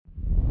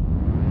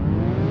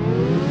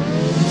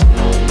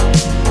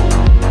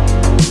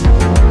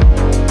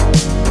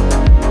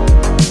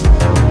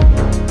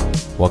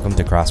Welcome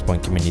to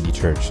Crosspoint Community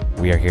Church.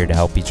 We are here to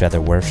help each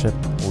other worship,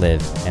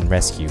 live, and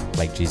rescue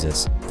like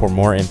Jesus. For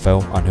more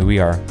info on who we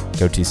are,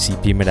 go to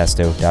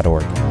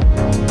cpmodesto.org.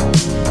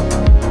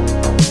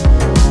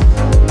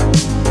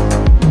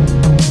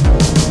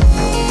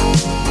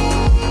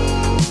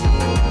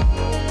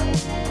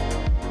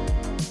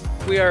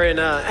 We are in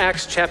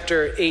Acts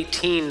chapter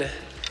 18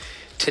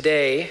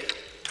 today.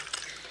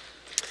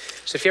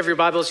 So if you have your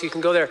Bibles, you can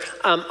go there.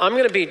 I'm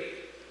going to be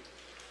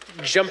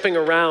jumping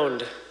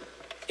around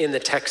in the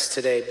text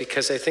today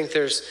because I think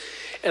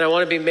I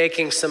want to be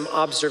making some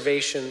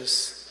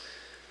observations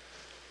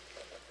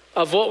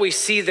of what we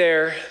see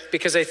there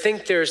because I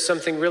think there's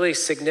something really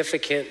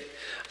significant.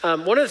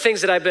 One of the things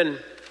that I've been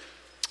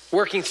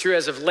working through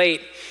as of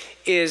late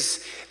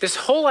is this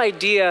whole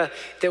idea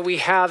that we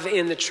have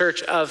in the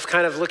church of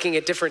kind of looking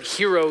at different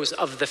heroes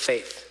of the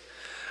faith.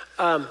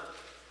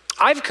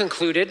 I've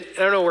concluded,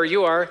 I don't know where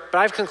you are, but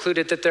I've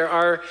concluded that there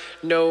are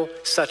no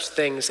such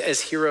things as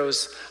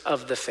heroes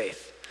of the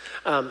faith.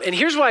 And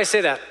here's why I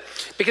say that.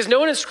 Because no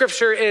one in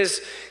Scripture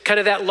is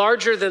kind of that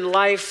larger than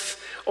life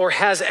or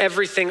has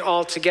everything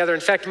all together.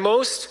 In fact,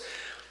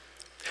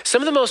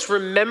 some of the most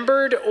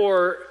remembered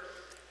or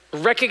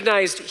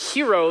recognized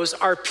heroes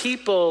are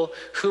people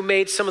who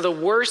made some of the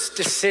worst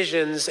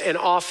decisions and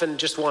often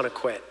just want to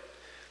quit.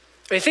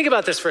 I mean, think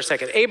about this for a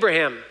second.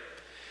 Abraham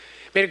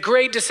made a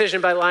great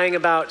decision by lying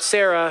about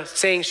Sarah,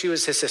 saying she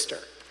was his sister.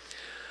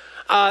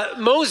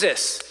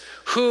 Moses,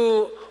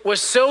 who was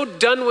so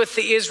done with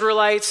the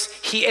Israelites,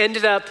 he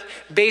ended up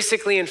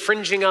basically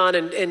infringing on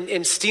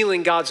and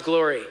stealing God's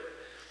glory.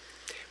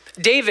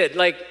 David,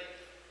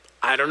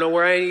 I don't know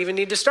where I even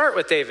need to start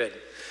with David.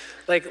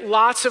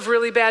 Lots of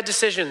really bad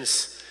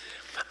decisions.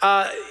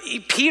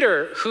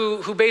 Peter,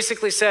 who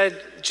basically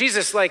said,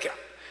 Jesus,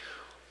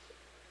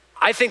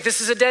 I think this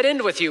is a dead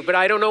end with you, but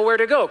I don't know where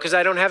to go because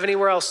I don't have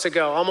anywhere else to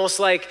go. Almost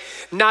like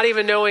not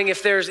even knowing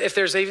if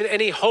there's even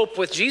any hope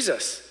with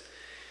Jesus.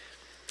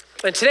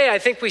 And today I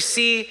think we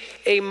see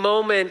a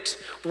moment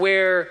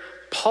where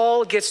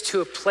Paul gets to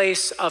a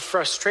place of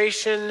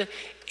frustration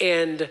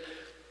and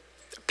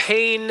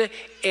pain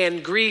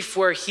and grief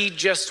where he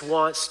just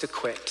wants to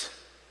quit.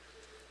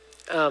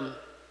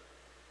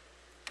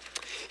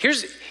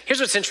 Here's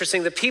what's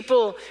interesting. The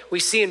people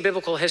we see in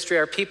biblical history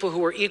are people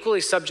who were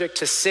equally subject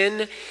to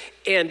sin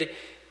and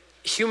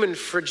human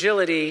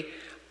fragility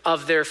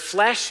of their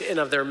flesh and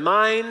of their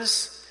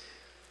minds.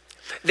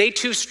 They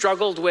too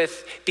struggled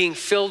with being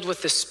filled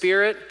with the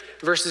Spirit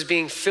versus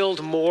being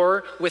filled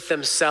more with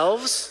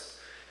themselves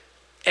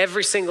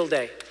every single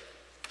day.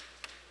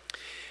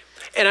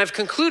 And I've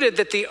concluded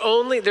that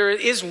there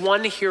is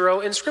one hero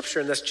in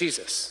Scripture, and that's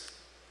Jesus.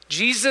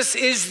 Jesus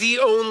is the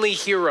only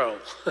hero.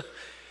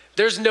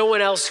 There's no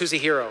one else who's a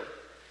hero.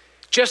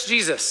 Just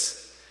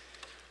Jesus.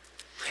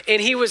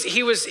 And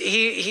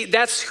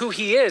that's who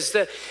he is.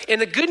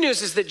 And the good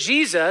news is that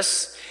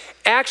Jesus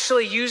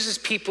actually uses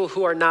people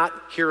who are not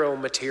hero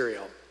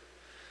material.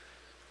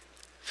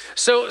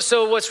 So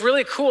what's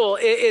really cool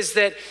is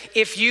that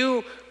if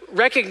you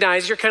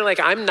recognize you're kind of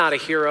like, I'm not a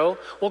hero,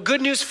 well,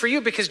 good news for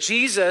you because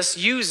Jesus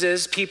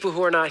uses people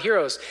who are not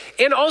heroes.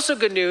 And also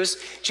good news,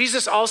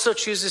 Jesus also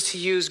chooses to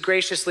use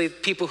graciously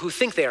people who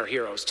think they are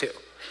heroes too.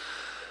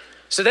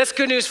 So that's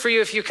good news for you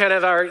if you kind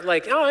of are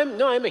like,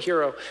 I'm a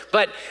hero.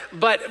 But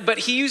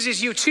he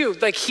uses you too.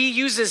 He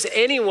uses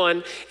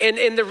anyone.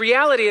 And the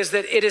reality is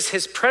that it is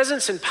his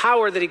presence and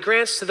power that he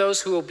grants to those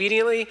who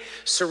obediently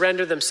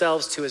surrender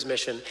themselves to his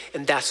mission.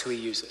 And that's who he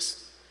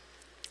uses.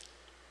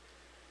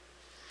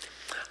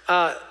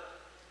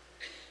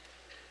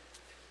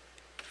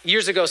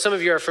 Years ago, some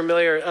of you are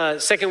familiar,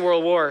 Second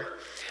World War,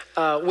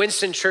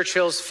 Winston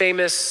Churchill's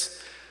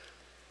famous,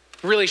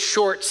 really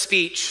short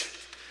speech.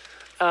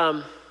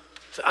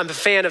 I'm a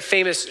fan of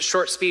famous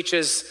short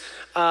speeches.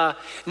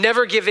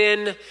 Never give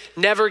in,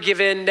 never give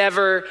in,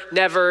 never,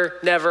 never,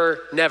 never,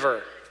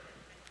 never.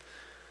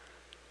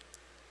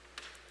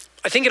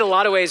 I think in a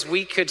lot of ways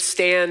we could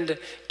stand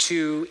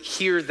to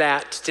hear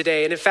that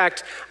today. And in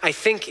fact, I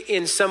think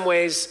in some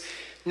ways,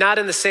 not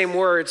in the same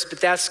words,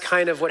 but that's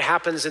kind of what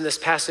happens in this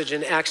passage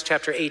in Acts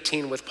chapter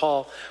 18 with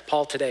Paul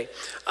today.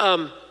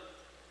 I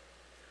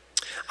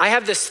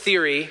have this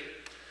theory.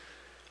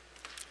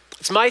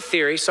 It's my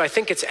theory, so I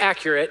think it's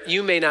accurate.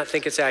 You may not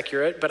think it's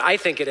accurate, but I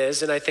think it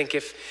is. And I think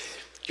if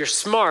you're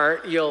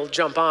smart, you'll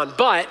jump on.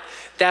 But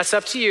that's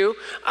up to you.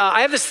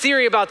 I have this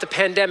theory about the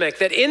pandemic,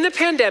 that in the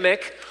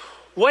pandemic,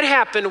 what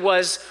happened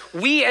was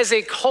we as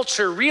a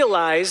culture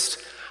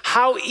realized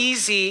how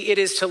easy it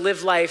is to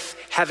live life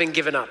having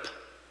given up,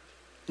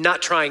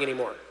 not trying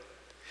anymore.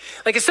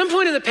 At some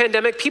point in the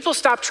pandemic, people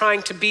stopped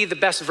trying to be the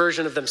best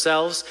version of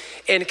themselves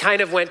and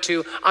kind of went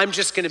to, I'm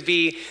just going to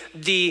be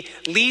the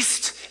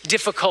least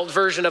difficult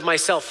version of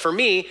myself for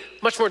me,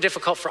 much more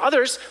difficult for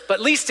others,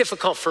 but least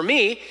difficult for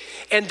me.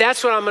 And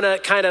that's what I'm going to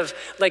kind of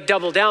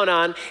double down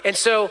on. And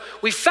so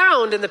we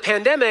found in the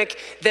pandemic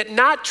that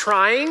not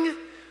trying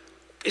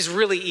is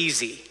really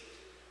easy.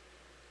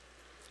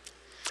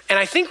 And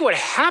I think what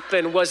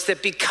happened was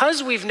that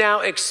because we've now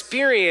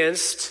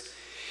experienced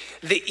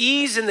the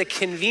ease and the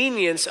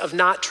convenience of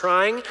not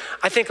trying,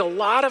 I think a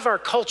lot of our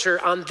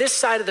culture on this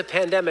side of the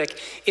pandemic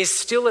is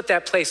still at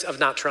that place of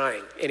not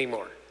trying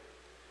anymore.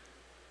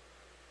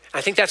 I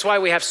think that's why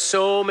we have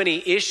so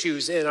many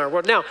issues in our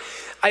world. Now,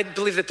 I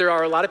believe that there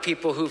are a lot of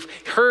people who've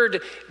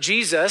heard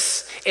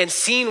Jesus and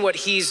seen what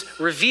he's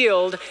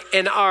revealed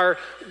and are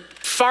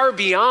far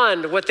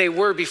beyond what they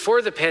were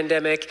before the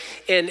pandemic,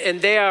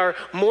 and they are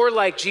more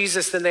like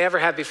Jesus than they ever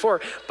have before.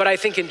 But I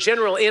think in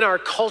general, in our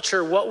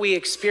culture, what we're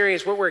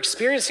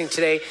experiencing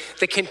today,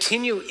 the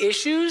continued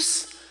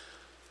issues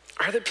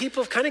are that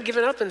people have kind of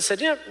given up and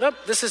said, yeah, nope,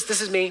 this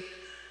is me.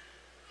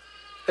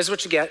 This is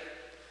what you get.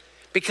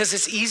 Because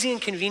it's easy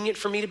and convenient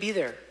for me to be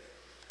there.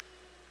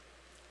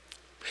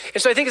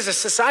 And so I think as a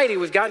society,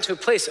 we've gotten to a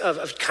place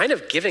of kind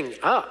of giving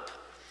up.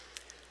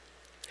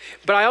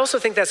 But I also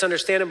think that's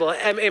understandable.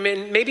 I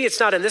mean, maybe it's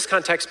not in this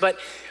context, but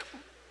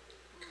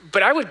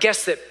I would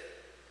guess that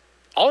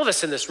all of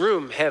us in this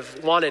room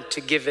have wanted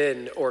to give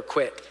in or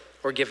quit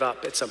or give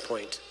up at some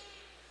point.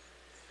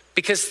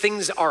 Because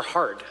things are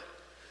hard.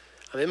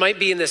 I mean, it might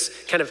be in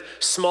this kind of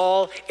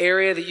small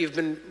area that you've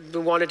been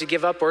wanted to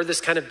give up, or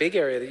this kind of big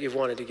area that you've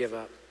wanted to give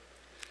up.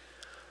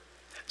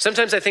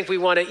 Sometimes I think we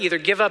want to either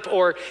give up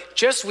or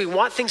just we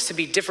want things to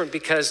be different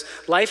because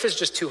life is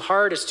just too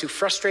hard, it's too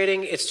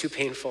frustrating, it's too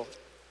painful.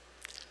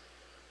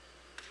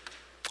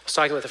 I was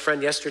talking with a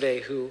friend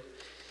yesterday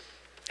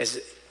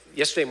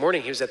yesterday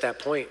morning he was at that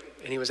point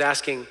and he was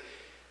asking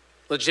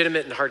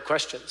legitimate and hard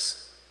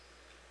questions.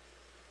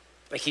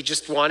 Like he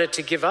just wanted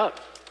to give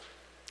up.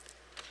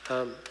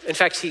 In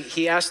fact,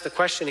 he asked the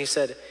question, he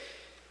said,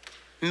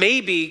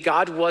 maybe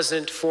God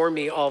wasn't for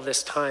me all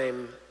this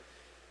time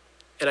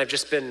and I've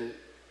just been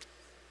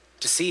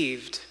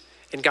deceived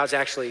and God's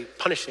actually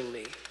punishing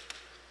me.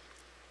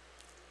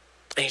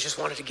 And he just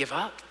wanted to give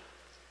up.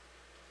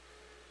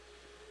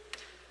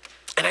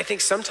 And I think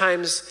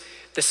sometimes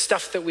the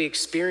stuff that we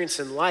experience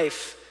in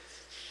life,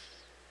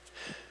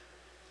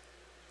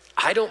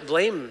 I don't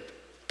blame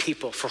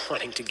people for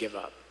wanting to give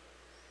up.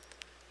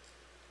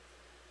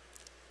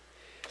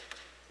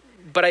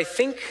 But I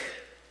think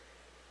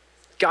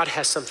God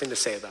has something to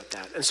say about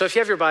that. And so if you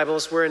have your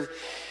Bibles, we're in,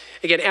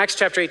 again, Acts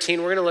chapter 18.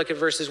 We're going to look at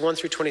verses 1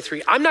 through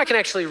 23. I'm not going to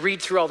actually read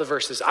through all the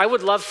verses. I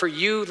would love for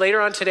you later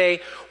on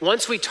today,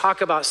 once we talk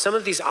about some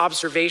of these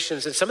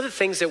observations and some of the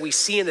things that we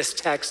see in this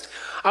text,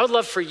 I would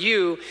love for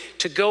you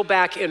to go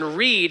back and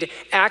read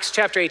Acts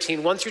chapter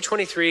 18, 1 through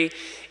 23,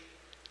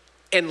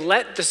 and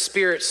let the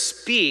Spirit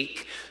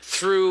speak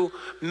through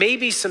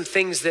maybe some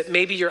things that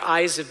maybe your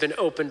eyes have been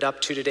opened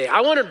up to today.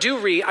 I do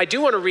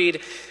want to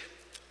read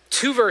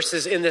two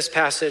verses in this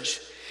passage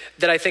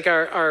that I think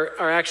are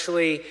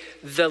actually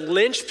the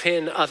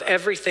linchpin of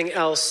everything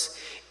else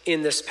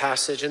in this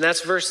passage, and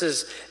that's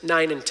verses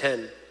 9 and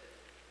 10.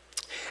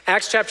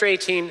 Acts chapter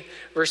 18,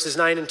 verses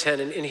 9 and 10,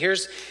 and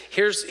here's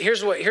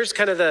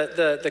kind of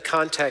the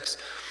context.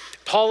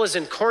 Paul is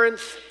in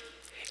Corinth,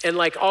 and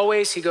like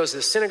always, he goes to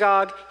the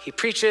synagogue, he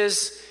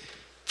preaches.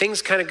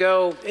 Things kind of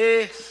go,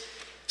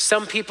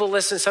 Some people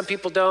listen, some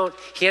people don't.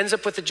 He ends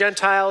up with the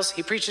Gentiles.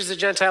 He preaches to the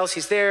Gentiles.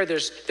 He's there.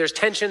 There's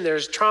tension.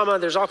 There's trauma.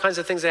 There's all kinds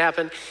of things that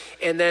happen.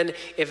 And then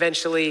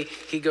eventually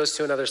he goes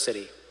to another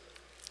city.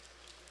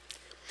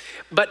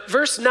 But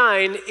verse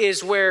 9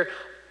 is where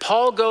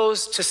Paul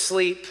goes to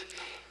sleep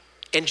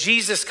and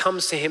Jesus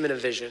comes to him in a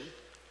vision.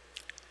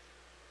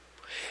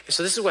 And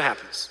so this is what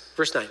happens.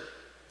 Verse 9.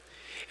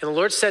 And the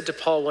Lord said to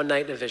Paul one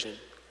night in a vision,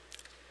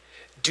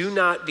 "Do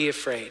not be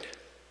afraid,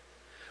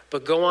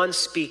 but go on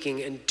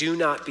speaking and do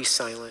not be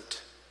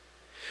silent.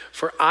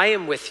 For I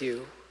am with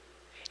you,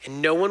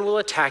 and no one will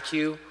attack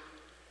you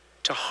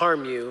to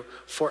harm you,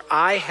 for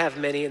I have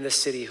many in the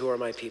city who are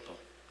my people."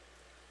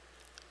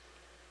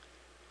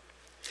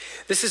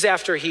 This is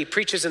after he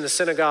preaches in the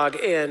synagogue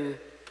and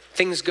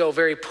things go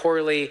very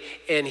poorly,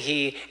 and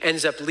he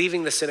ends up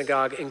leaving the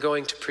synagogue and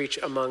going to preach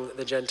among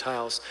the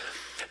Gentiles.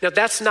 Now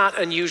that's not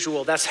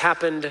unusual. That's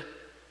happened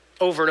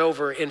over and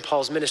over in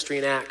Paul's ministry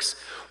in Acts.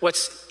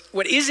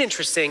 What is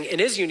interesting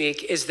and is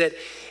unique is that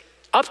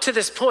up to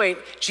this point,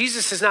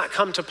 Jesus has not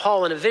come to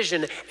Paul in a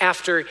vision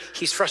after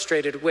he's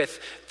frustrated with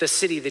the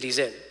city that he's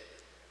in.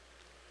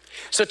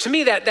 So to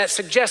me, that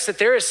suggests that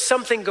there is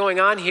something going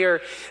on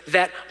here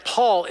that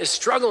Paul is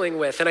struggling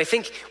with. And I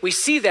think we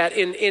see that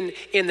in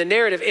the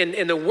narrative,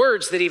 in the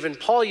words that even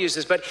Paul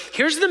uses. But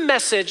here's the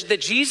message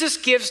that Jesus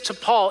gives to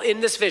Paul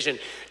in this vision.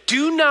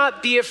 Do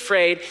not be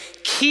afraid.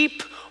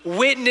 Keep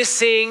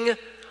witnessing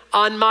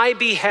on my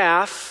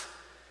behalf,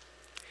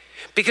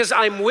 because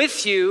I'm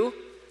with you.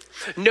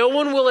 No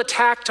one will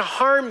attack to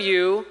harm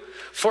you,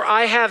 for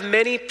I have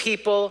many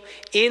people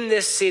in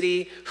this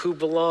city who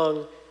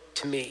belong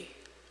to me.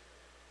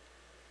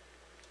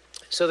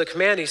 So the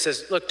command, he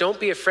says, look, don't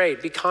be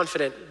afraid, be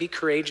confident, be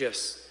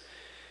courageous.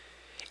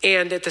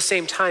 And at the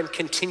same time,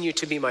 continue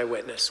to be my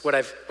witness. What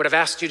I've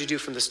asked you to do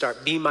from the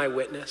start, be my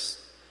witness.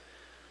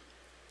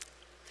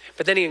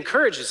 But then he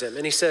encourages him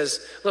and he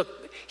says,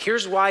 look,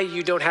 here's why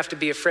you don't have to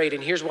be afraid,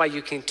 and here's why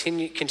you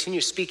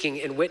continue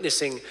speaking and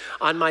witnessing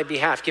on my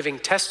behalf, giving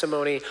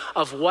testimony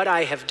of what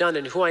I have done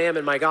and who I am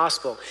in my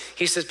gospel.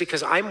 He says,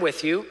 because I'm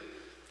with you.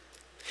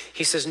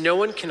 He says, no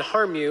one can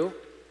harm you,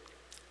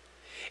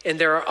 and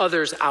there are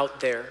others out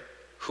there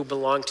who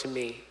belong to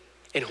me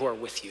and who are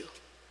with you.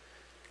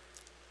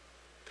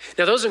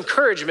 Now those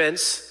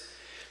encouragements,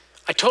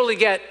 I totally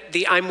get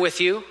the I'm with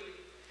you.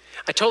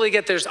 I totally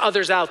get there's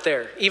others out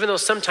there, even though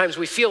sometimes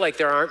we feel like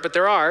there aren't, but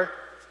there are.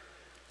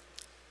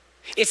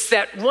 It's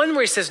that one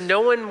where he says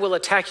no one will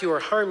attack you or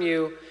harm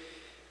you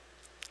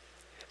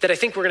that I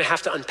think we're going to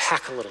have to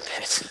unpack a little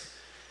bit.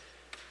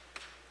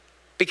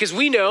 Because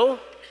we know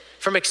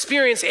from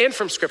experience and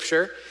from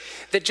scripture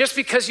that just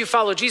because you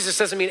follow Jesus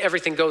doesn't mean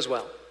everything goes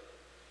well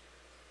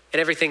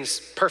and everything's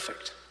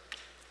perfect.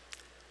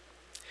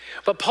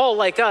 But Paul,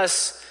 like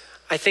us,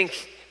 I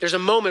think there's a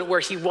moment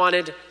where he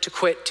wanted to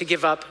quit, to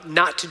give up,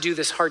 not to do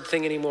this hard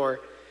thing anymore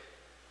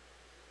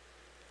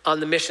on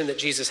the mission that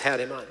Jesus had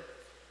him on.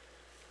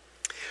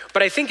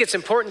 But I think it's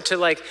important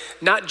to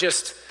not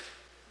just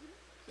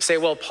say,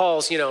 well,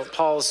 Paul's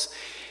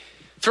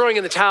throwing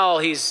in the towel.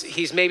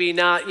 He's maybe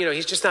not,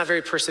 he's just not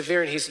very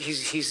perseverant.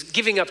 He's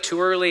giving up too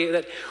early.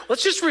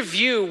 Let's just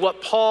review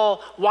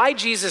why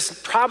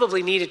Jesus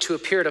probably needed to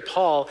appear to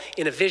Paul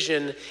in a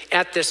vision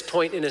at this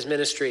point in his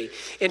ministry.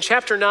 In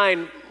chapter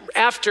 9,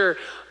 after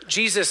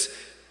Jesus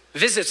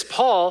visits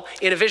Paul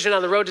in a vision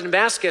on the road to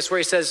Damascus where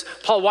he says,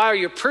 Paul, why are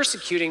you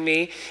persecuting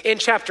me? In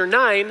chapter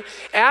 9,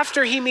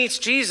 after he meets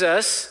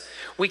Jesus,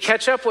 we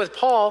catch up with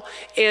Paul,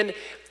 and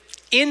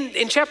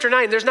in chapter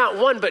 9, there's not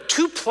one but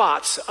two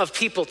plots of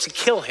people to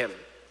kill him.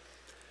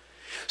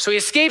 So he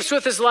escapes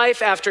with his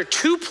life after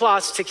two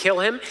plots to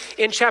kill him.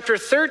 In chapter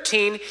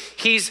 13,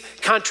 he's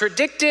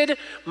contradicted,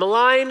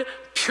 maligned,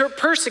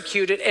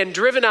 persecuted, and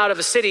driven out of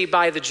a city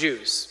by the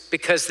Jews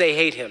because they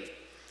hate him.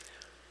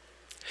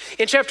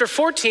 In chapter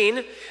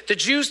 14, the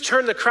Jews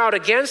turn the crowd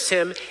against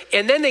him,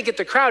 and then they get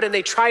the crowd and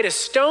they try to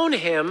stone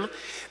him.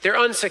 They're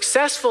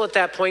unsuccessful at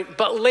that point,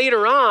 but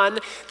later on,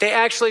 they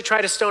actually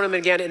try to stone him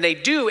again, and they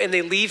do, and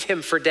they leave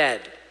him for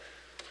dead.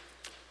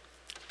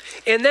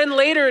 And then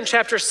later in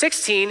chapter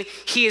 16,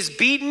 he is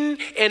beaten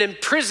and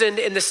imprisoned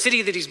in the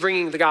city that he's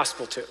bringing the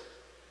gospel to.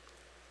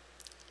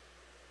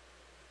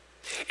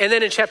 And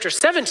then in chapter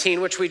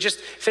 17, which we just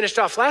finished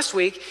off last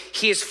week,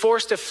 he is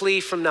forced to flee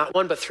from not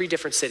one, but 3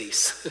 different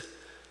cities.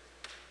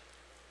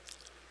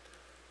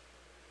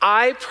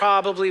 I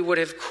probably would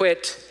have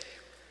quit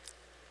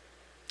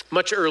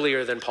much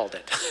earlier than Paul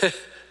did.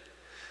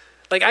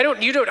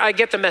 I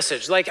get the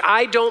message.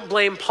 I don't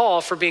blame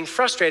Paul for being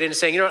frustrated and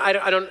saying,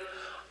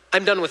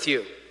 I'm done with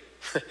you.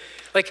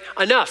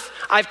 Enough.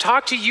 I've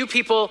talked to you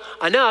people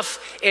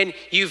enough, and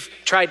you've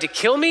tried to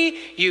kill me,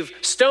 you've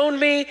stoned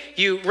me,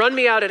 you run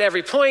me out at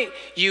every point,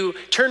 you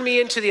turn me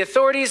into the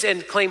authorities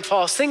and claim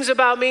false things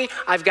about me.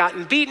 I've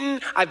gotten beaten,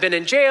 I've been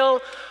in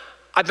jail,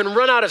 I've been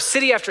run out of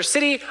city after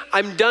city.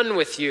 I'm done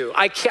with you.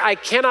 I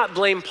cannot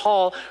blame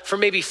Paul for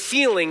maybe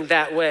feeling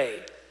that way.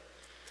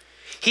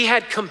 He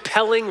had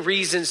compelling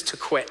reasons to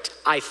quit,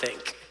 I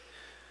think.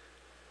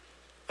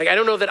 I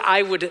don't know that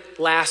I would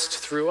last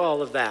through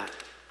all of that.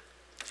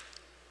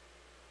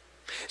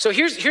 So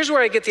here's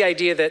where I get the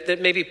idea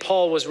that maybe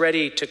Paul was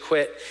ready to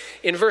quit.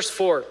 In verse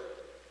 4,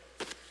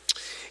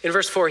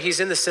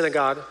 he's in the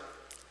synagogue.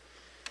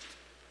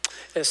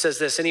 And it says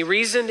this, and he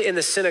reasoned in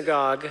the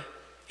synagogue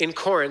in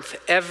Corinth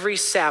every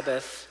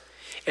Sabbath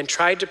and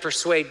tried to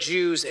persuade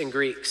Jews and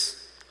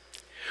Greeks.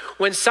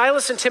 When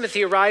Silas and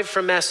Timothy arrived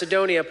from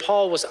Macedonia,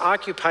 Paul was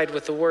occupied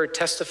with the word,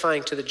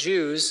 testifying to the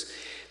Jews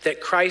that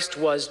Christ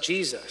was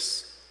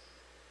Jesus.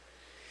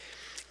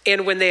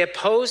 And when they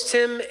opposed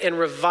him and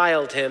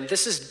reviled him,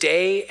 this is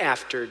day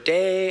after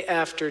day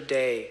after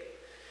day.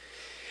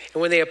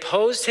 And when they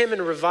opposed him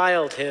and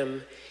reviled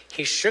him,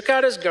 he shook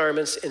out his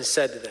garments and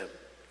said to them,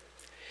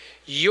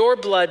 your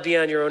blood be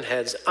on your own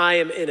heads. I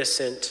am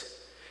innocent.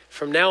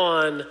 From now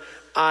on,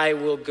 I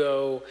will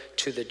go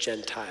to the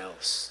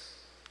Gentiles.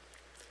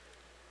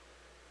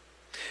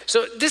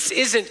 So this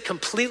isn't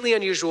completely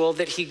unusual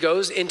that he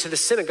goes into the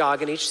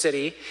synagogue in each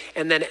city,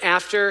 and then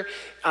after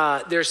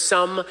there's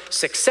some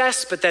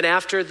success, but then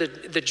after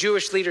the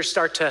Jewish leaders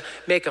start to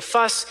make a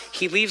fuss,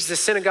 he leaves the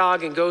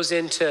synagogue and goes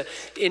into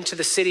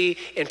the city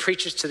and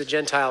preaches to the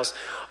Gentiles.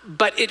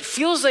 But it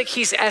feels like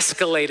he's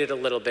escalated a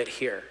little bit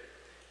here.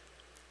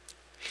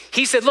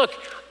 He said, look,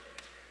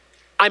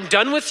 I'm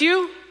done with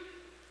you.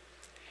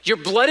 Your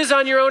blood is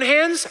on your own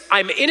hands.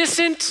 I'm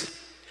innocent.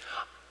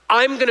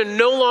 I'm going to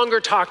no longer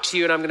talk to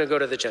you, and I'm going to go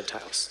to the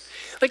Gentiles.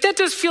 That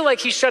does feel like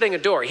he's shutting a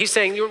door. He's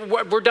saying,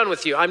 we're done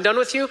with you. I'm done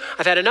with you.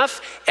 I've had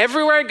enough.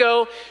 Everywhere I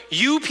go,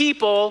 you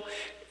people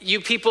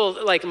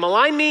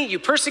malign me, you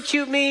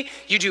persecute me,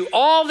 you do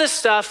all this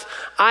stuff.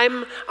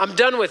 I'm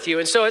done with you.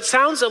 And so it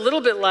sounds a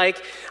little bit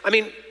like,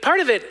 part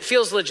of it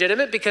feels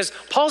legitimate because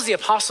Paul's the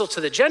apostle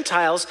to the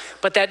Gentiles,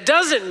 but that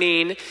doesn't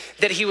mean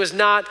that he was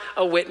not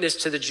a witness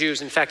to the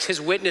Jews. In fact, his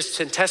witness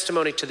and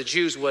testimony to the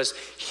Jews was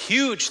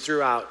huge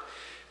throughout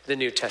the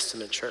New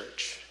Testament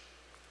church.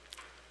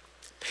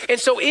 And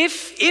so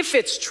if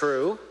it's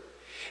true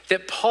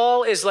that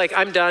Paul is like,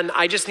 I'm done,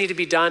 I just need to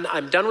be done,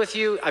 I'm done with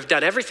you, I've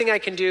done everything I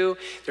can do,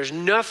 there's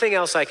nothing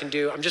else I can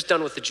do, I'm just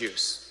done with the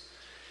Jews.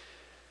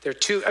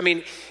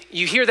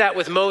 You hear that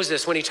with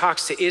Moses when he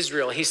talks to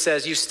Israel. He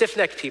says, you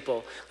stiff-necked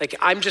people, like,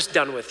 I'm just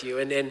done with you.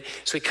 And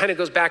so he kind of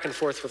goes back and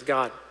forth with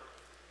God.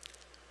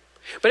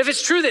 But if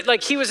it's true that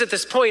like he was at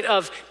this point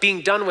of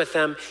being done with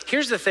them,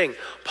 here's the thing.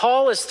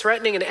 Paul is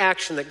threatening an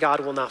action that God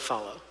will not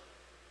follow.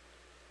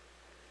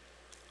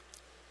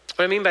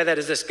 What I mean by that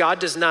is this: God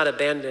does not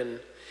abandon,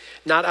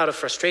 not out of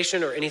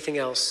frustration or anything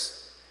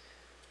else.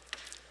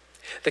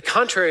 The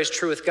contrary is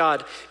true with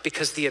God,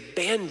 because the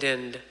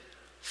abandoned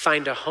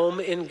find a home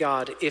in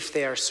God if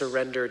they are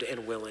surrendered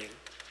and willing.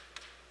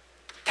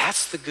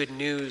 That's the good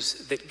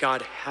news that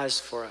God has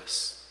for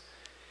us,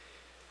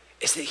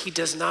 is that he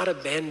does not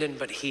abandon,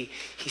 but he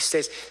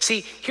stays.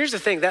 See, here's the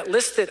thing. That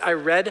list that I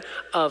read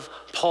of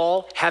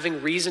Paul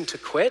having reason to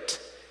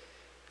quit,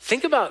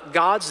 think about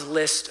God's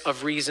list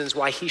of reasons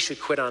why he should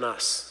quit on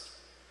us.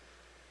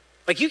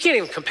 Like, you can't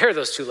even compare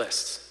those two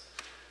lists.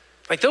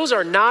 Like, those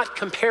are not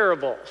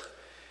comparable.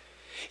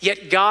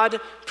 Yet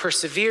God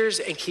perseveres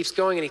and keeps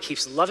going, and he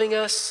keeps loving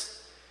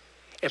us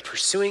and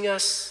pursuing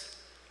us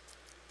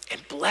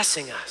and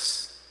blessing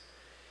us.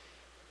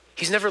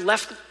 He's never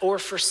left or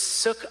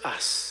forsook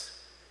us.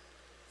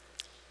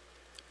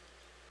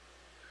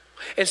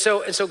 And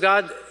so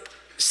God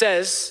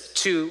says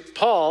to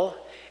Paul,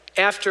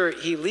 after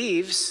he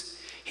leaves,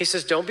 he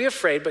says, don't be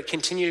afraid, but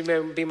continue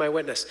to be my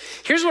witness.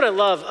 Here's what I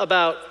love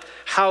about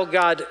how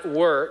God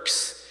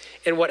works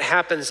and what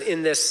happens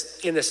in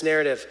this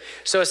narrative.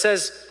 So it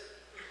says,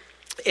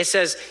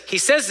 he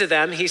says to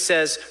them,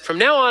 from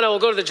now on I will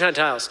go to the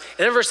Gentiles.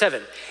 And then verse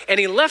 7, and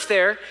he left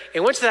there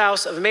and went to the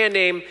house of a man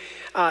named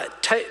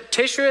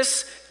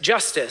Titius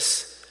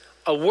Justus,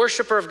 a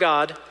worshiper of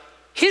God.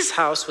 His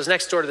house was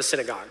next door to the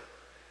synagogue.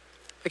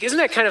 Like, isn't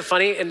that kind of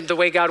funny in the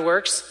way God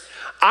works?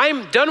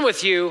 I'm done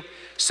with you,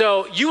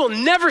 so you will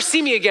never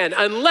see me again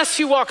unless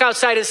you walk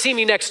outside and see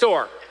me next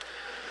door.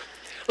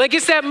 Like,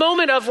 it's that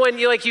moment of when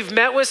you've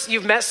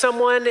met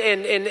someone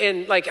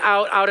and like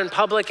out in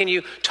public, and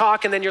you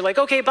talk, and then you're like,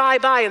 okay,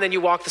 bye, and then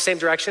you walk the same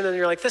direction, and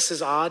you're like, this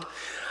is odd.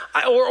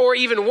 Or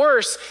even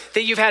worse,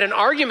 that you've had an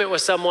argument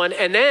with someone,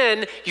 and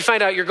then you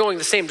find out you're going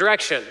the same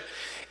direction.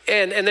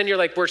 And then you're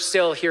like, we're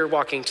still here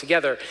walking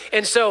together.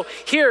 And so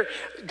here,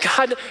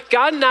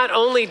 God not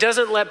only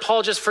doesn't let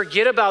Paul just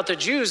forget about the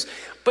Jews,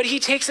 but he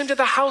takes him to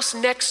the house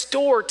next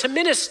door to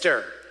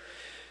minister.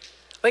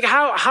 Like,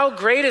 how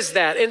great is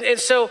that? And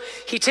so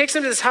he takes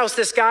him to this house,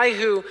 this guy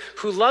who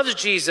loves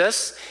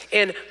Jesus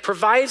and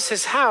provides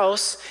his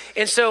house.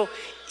 And so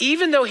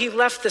even though he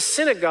left the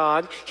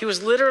synagogue, he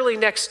was literally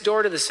next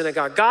door to the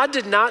synagogue. God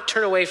did not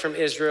turn away from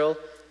Israel,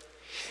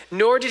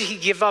 nor did he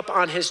give up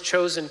on his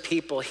chosen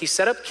people. He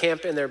set up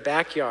camp in their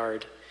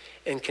backyard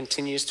and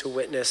continues to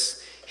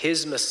witness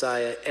his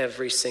Messiah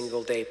every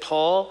single day.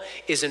 Paul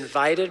is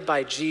invited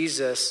by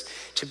Jesus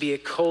to be a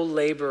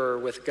co-laborer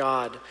with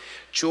God,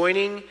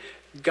 joining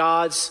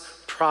God's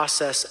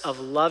process of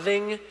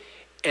loving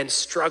and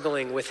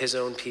struggling with his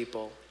own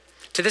people.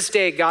 To this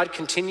day, God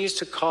continues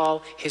to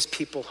call his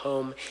people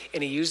home,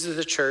 and he uses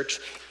the church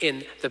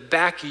in the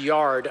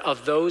backyard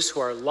of those who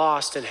are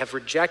lost and have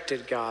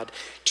rejected God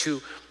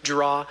to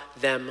draw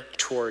them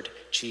toward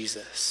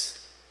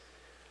Jesus.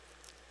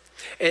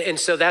 And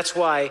so that's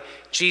why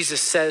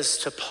Jesus says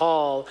to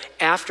Paul,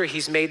 after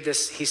he's made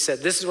this, he said,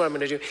 this is what I'm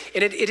going to do.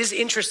 And it is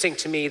interesting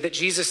to me that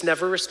Jesus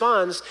never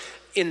responds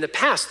in the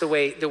past the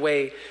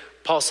way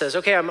Paul says,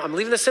 okay, I'm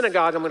leaving the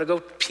synagogue, I'm going to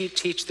go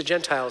teach the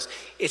Gentiles.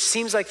 It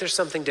seems like there's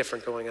something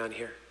different going on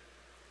here.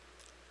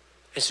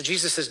 And so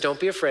Jesus says, don't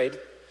be afraid,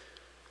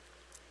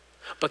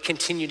 but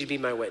continue to be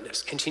my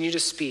witness. Continue to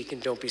speak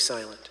and don't be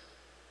silent.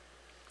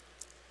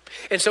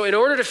 And so in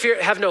order to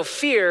have no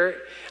fear,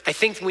 I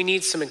think we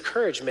need some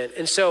encouragement.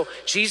 And so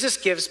Jesus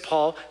gives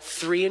Paul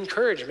 3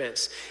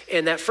 encouragements.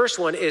 And that first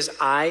one is,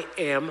 I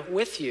am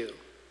with you.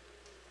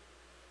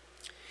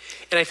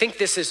 And I think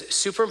this is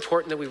super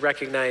important that we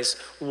recognize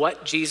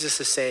what Jesus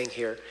is saying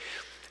here.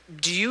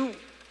 Do you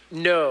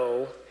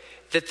know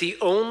that the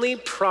only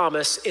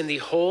promise in the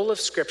whole of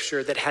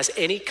Scripture that has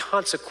any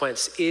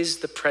consequence is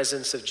the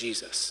presence of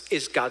Jesus,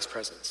 is God's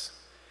presence?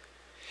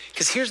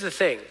 Because here's the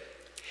thing.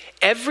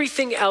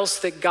 Everything else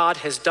that God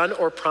has done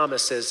or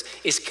promises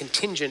is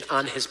contingent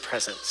on his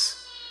presence.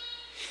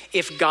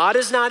 If God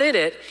is not in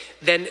it,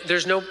 then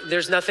there's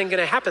nothing going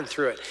to happen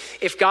through it.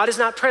 If God is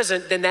not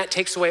present, then that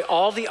takes away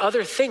all the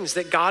other things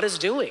that God is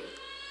doing.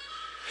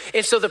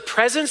 And so the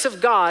presence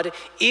of God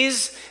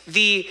is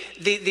the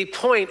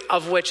point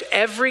of which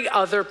every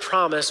other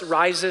promise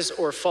rises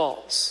or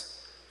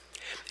falls.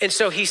 And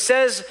so he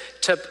says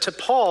to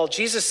Paul,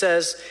 Jesus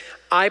says,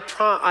 I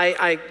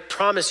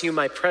promise you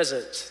my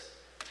presence.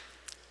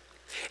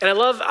 And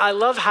I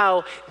love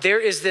how there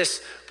is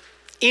this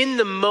in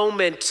the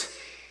moment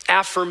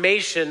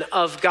affirmation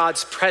of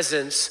God's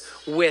presence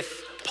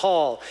with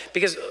Paul.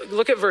 Because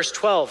look at verse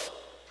 12.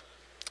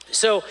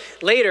 So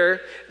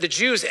later, the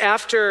Jews,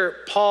 after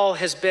Paul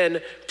has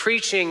been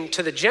preaching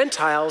to the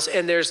Gentiles,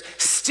 and there's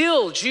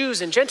still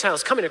Jews and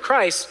Gentiles coming to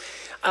Christ,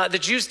 the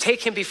Jews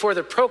take him before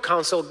the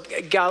proconsul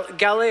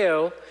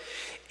Gallio,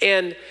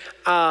 and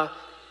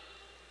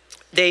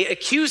they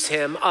accuse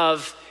him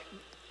of,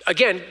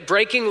 again,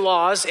 breaking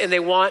laws, and they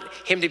want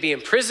him to be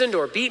imprisoned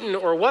or beaten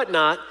or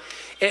whatnot.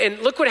 And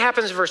look what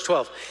happens in verse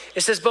 12.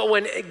 It says, but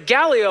when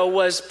Gallio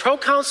was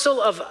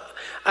proconsul of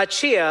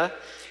Achaia,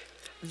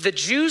 the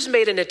Jews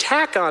made an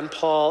attack on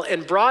Paul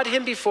and brought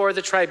him before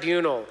the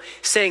tribunal,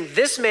 saying,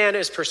 this man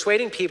is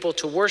persuading people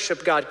to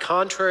worship God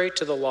contrary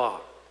to the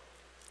law.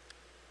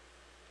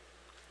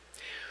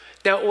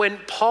 Now, when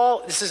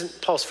Paul, this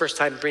isn't Paul's first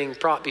time being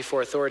brought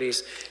before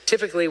authorities.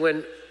 Typically,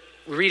 when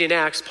we read in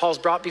Acts, Paul's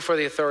brought before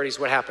the authorities,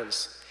 what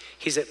happens?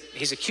 He's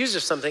accused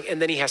of something,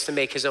 and then he has to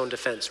make his own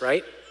defense,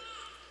 right?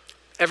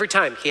 Every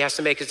time he has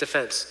to make his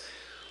defense.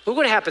 Look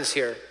what happens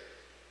here.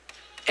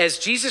 As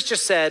Jesus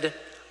just said,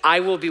 I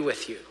will be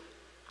with you.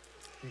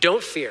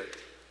 Don't fear.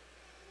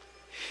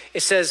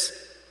 It says,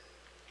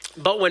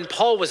 but when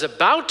Paul was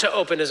about to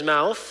open his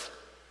mouth,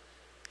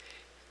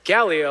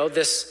 Gallio,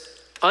 this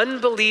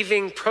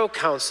unbelieving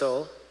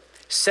proconsul,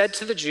 said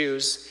to the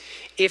Jews,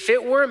 if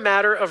it were a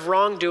matter of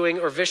wrongdoing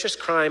or vicious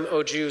crime,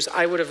 O Jews,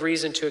 I would have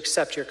reason to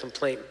accept your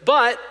complaint.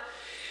 But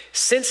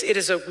since it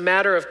is a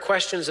matter of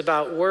questions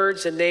about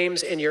words and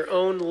names and your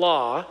own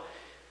law,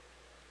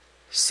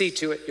 see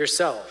to it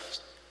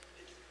yourselves.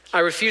 I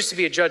refuse to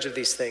be a judge of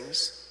these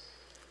things.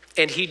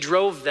 And he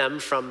drove them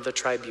from the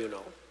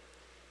tribunal.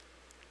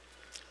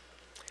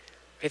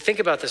 Okay, think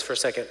about this for a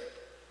second.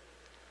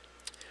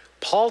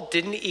 Paul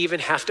didn't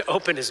even have to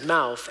open his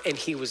mouth, and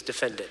he was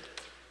defended.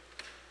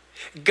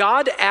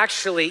 God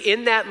actually,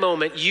 in that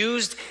moment,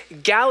 used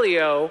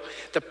Gallio,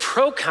 the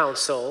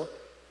proconsul,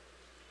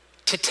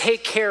 to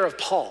take care of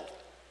Paul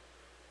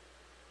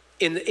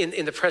in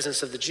the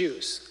presence of the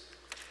Jews.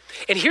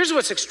 And here's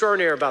what's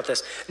extraordinary about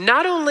this.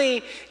 Not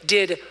only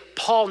did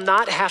Paul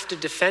not have to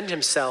defend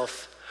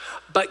himself,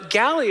 but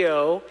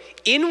Gallio,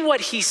 in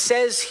what he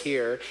says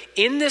here,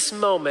 in this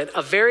moment,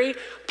 a very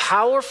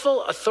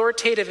powerful,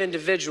 authoritative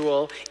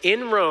individual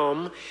in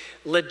Rome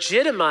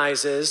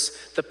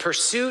legitimizes the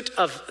pursuit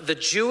of the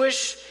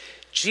Jewish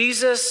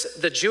Jesus,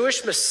 the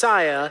Jewish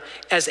Messiah,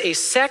 as a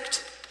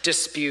sect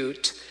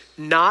dispute,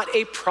 not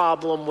a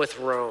problem with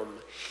Rome.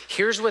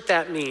 Here's what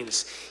that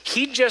means.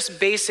 He just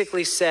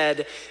basically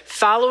said,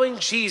 following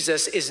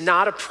Jesus is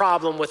not a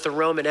problem with the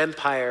Roman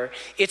Empire.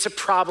 It's a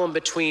problem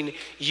between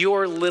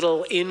your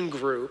little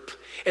in-group,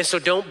 and so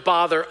don't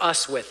bother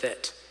us with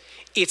it.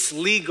 It's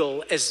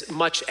legal as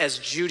much as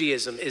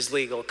Judaism is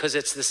legal because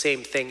it's the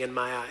same thing in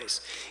my eyes.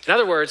 In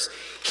other words,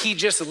 he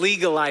just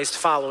legalized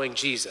following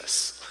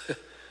Jesus.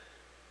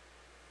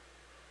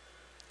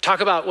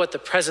 Talk about what the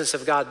presence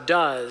of God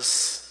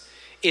does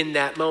in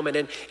that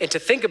moment. And to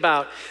think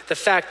about the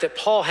fact that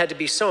Paul had to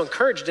be so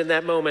encouraged in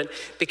that moment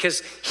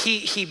because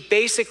he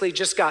basically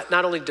just got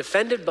not only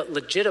defended but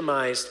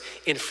legitimized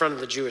in front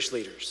of the Jewish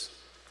leaders.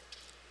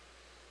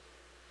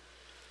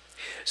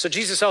 So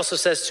Jesus also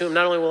says to him,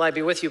 not only will I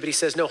be with you, but he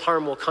says, no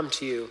harm will come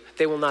to you.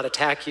 They will not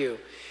attack you.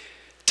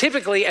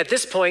 Typically at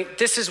this point,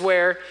 this is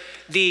where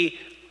the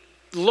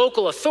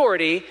local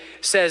authority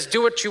says,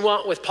 do what you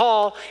want with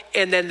Paul,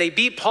 and then they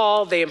beat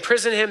Paul, they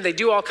imprison him, they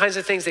do all kinds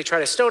of things, they try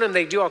to stone him,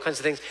 they do all kinds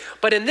of things.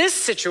 But in this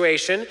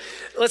situation,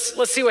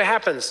 let's see what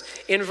happens.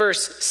 In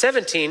verse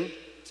 17,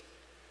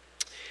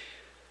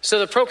 so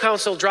the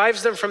proconsul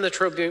drives them from the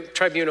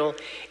tribunal,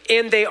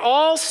 and they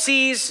all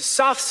seize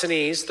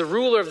Sosthenes, the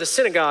ruler of the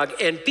synagogue,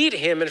 and beat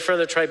him in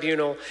front of the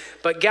tribunal,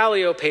 but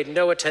Gallio paid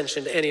no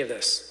attention to any of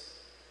this.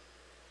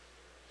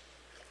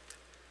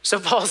 So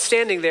Paul's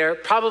standing there,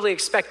 probably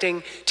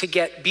expecting to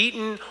get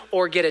beaten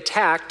or get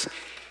attacked,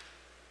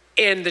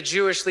 and the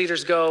Jewish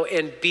leaders go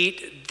and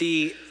beat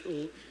the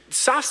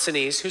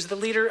Sosthenes, who's the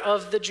leader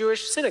of the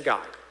Jewish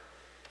synagogue.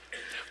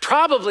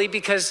 Probably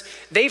because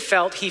they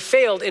felt he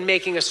failed in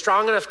making a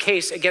strong enough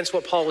case against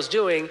what Paul was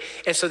doing,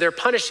 and so they're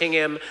punishing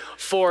him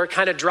for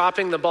kind of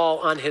dropping the ball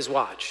on his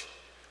watch.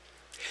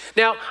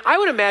 Now, I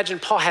would imagine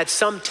Paul had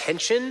some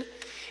tension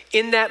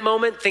in that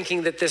moment,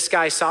 thinking that this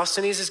guy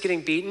Sosthenes is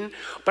getting beaten.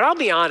 But I'll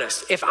be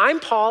honest, if I'm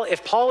Paul,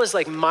 if Paul is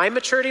like my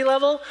maturity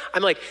level,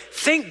 I'm like,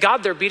 thank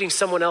God they're beating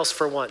someone else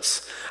for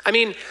once. I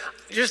mean,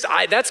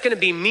 that's gonna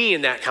be me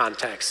in that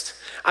context.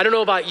 I don't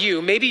know about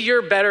you, maybe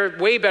you're better,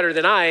 way better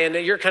than I, and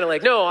you're kind of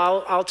like, no,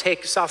 I'll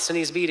take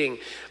Sosthenes beating,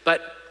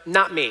 but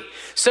not me.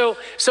 So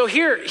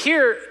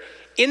here,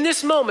 in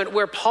this moment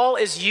where Paul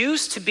is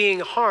used to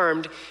being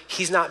harmed,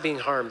 he's not being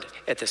harmed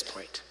at this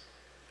point.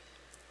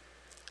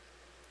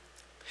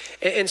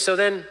 And so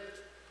then,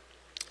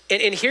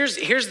 and here's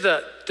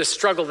the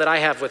struggle that I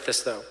have with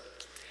this though.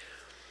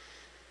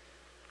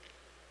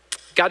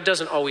 God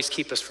doesn't always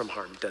keep us from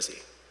harm, does he?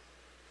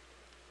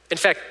 In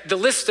fact, the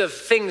list of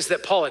things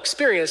that Paul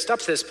experienced up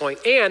to this point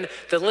and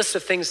the list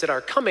of things that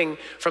are coming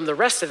from the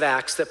rest of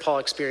Acts that Paul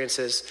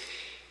experiences,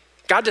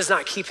 God does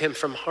not keep him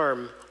from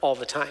harm all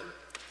the time.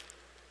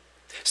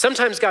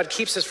 Sometimes God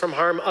keeps us from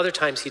harm, other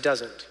times he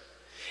doesn't.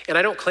 And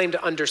I don't claim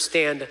to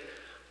understand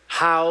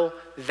how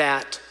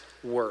that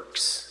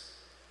works.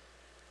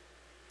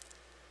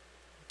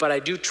 But I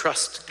do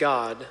trust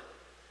God,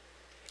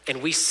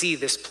 and we see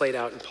this played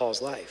out in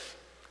Paul's life.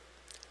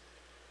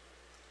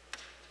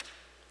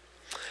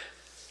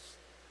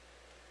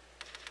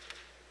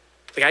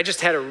 Like, I just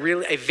had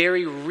a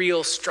very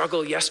real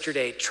struggle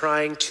yesterday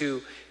trying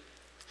to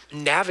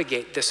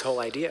navigate this whole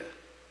idea.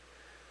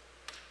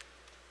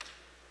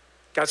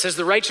 God says,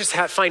 the righteous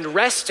find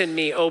rest in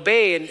me,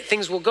 obey, and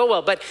things will go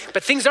well. But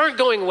things aren't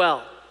going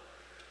well.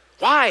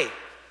 Why?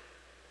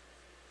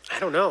 I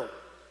don't know.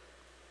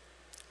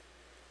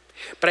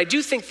 But I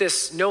do think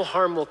this no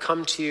harm will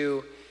come to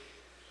you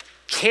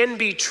can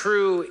be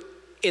true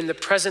in the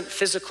present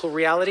physical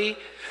reality,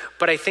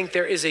 but I think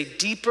there is a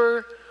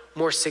deeper,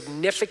 more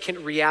significant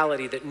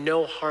reality that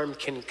no harm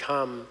can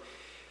come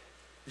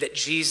that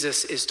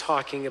Jesus is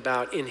talking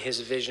about in his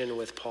vision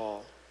with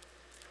Paul.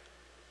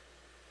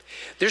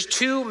 There's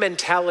two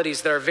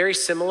mentalities that are very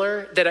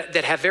similar,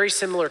 that have very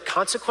similar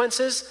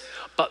consequences,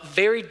 but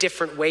very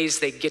different ways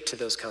they get to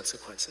those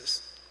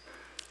consequences.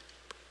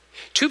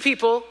 Two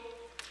people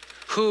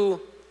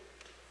who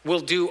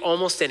will do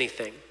almost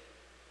anything.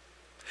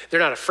 They're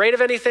not afraid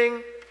of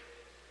anything.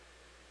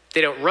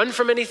 They don't run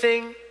from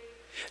anything.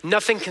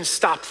 Nothing can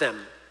stop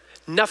them.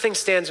 Nothing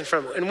stands in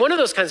front of them. And one of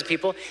those kinds of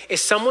people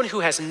is someone who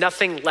has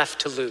nothing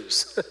left to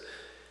lose.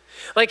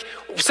 Like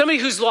somebody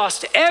who's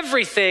lost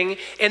everything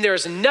and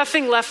there's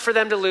nothing left for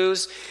them to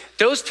lose.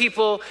 Those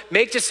people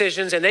make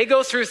decisions and they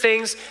go through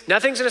things.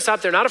 Nothing's gonna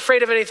stop. They're not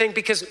afraid of anything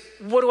because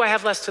what do I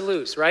have left to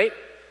lose, right?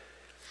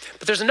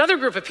 But there's another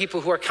group of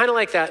people who are kind of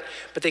like that,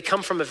 but they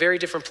come from a very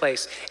different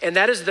place. And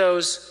that is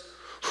those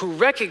who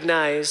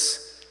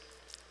recognize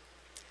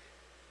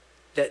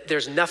that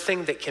there's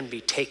nothing that can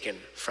be taken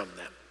from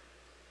them.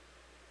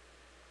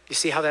 You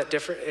see how that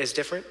is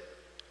different?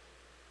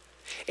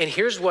 And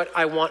here's what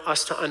I want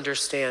us to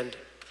understand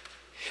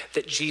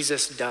that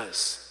Jesus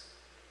does.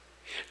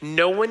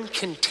 No one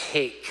can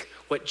take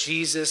what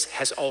Jesus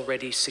has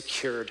already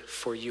secured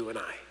for you and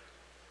I.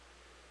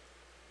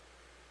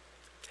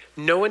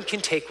 No one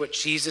can take what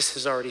Jesus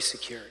has already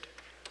secured.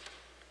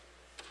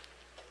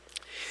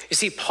 You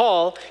see,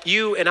 Paul,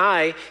 you and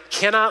I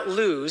cannot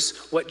lose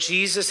what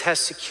Jesus has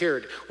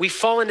secured. We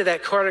fall into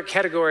that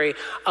category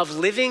of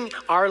living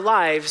our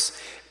lives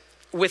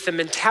with the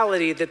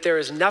mentality that there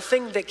is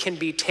nothing that can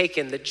be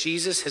taken that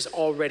Jesus has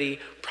already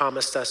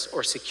promised us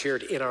or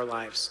secured in our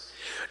lives.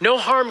 No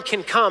harm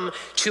can come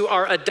to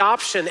our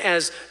adoption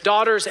as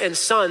daughters and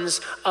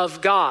sons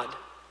of God.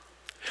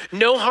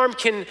 No one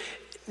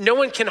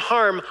can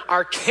harm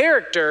our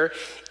character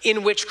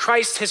in which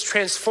Christ has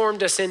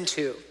transformed us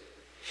into.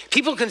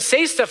 People can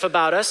say stuff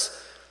about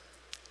us,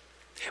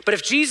 but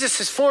if Jesus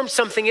has formed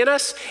something in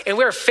us and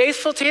we're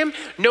faithful to him,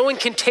 no one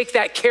can take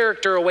that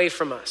character away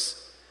from us.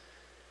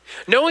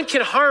 No one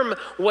can harm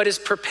what is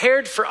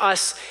prepared for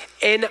us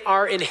in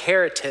our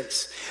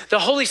inheritance. The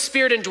Holy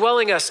Spirit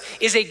indwelling us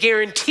is a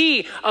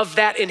guarantee of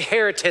that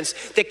inheritance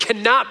that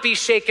cannot be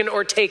shaken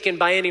or taken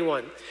by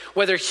anyone,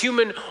 whether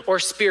human or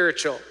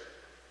spiritual.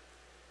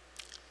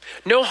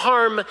 No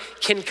harm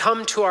can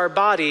come to our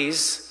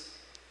bodies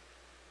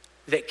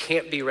that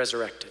can't be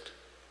resurrected.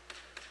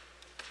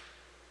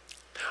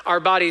 Our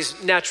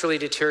bodies naturally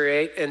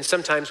deteriorate, and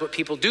sometimes what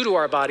people do to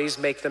our bodies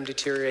make them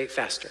deteriorate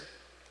faster.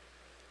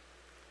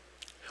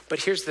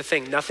 But here's the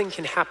thing, nothing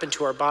can happen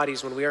to our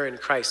bodies when we are in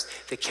Christ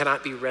that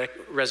cannot be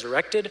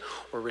resurrected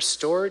or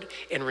restored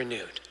and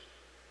renewed.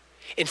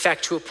 In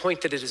fact, to a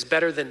point that it is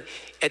better than,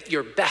 at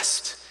your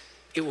best,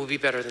 it will be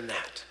better than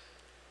that.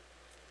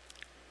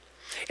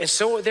 And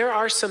so there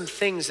are some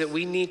things that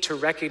we need to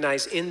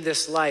recognize in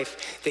this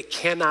life that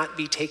cannot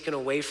be taken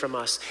away from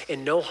us,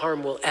 and no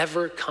harm will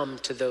ever come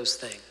to those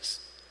things.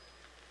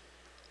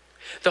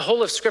 The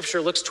whole of Scripture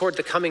looks toward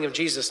the coming of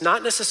Jesus,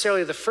 not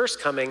necessarily the first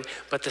coming,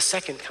 but the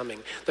second coming.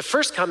 The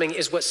first coming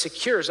is what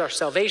secures our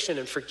salvation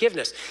and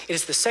forgiveness. It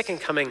is the second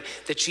coming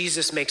that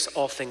Jesus makes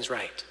all things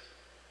right.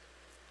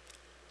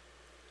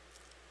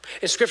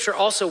 And Scripture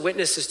also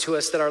witnesses to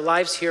us that our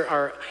lives here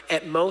are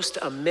at most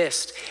a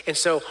mist. And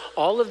so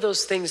all of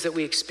those things that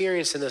we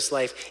experience in this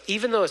life,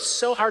 even though it's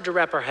so hard to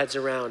wrap our heads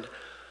around,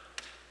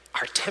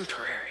 are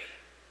temporary.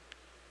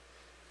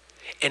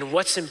 And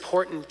what's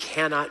important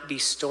cannot be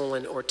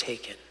stolen or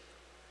taken.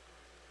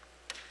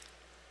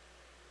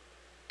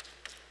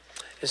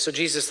 And so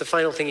Jesus, the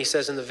final thing he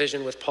says in the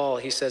vision with Paul,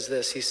 he says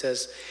this, he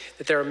says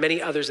that there are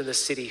many others in the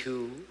city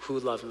who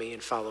love me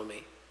and follow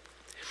me.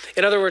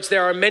 In other words,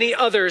 there are many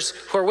others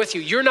who are with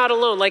you. You're not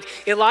alone. Like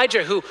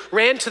Elijah, who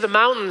ran to the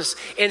mountains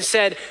and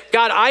said,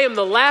 God, I am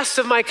the last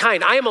of my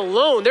kind. I am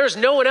alone. There's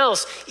no one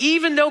else,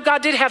 even though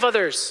God did have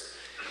others.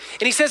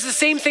 And he says the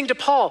same thing to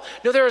Paul.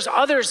 No, there's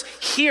others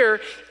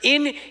here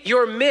in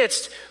your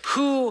midst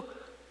who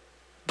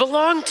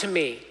belong to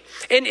me.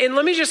 And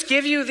let me just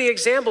give you the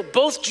example,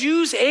 both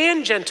Jews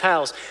and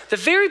Gentiles. The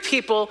very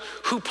people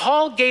who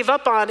Paul gave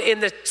up on in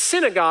the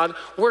synagogue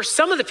were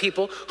some of the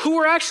people who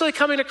were actually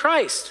coming to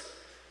Christ.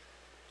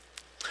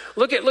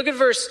 Look at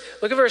verse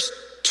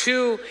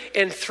 2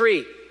 and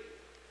 3.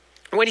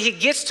 when he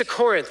gets to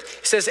Corinth,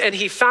 he says, and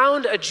he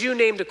found a Jew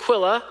named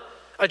Aquila,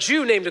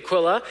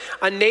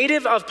 a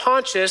native of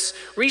Pontus,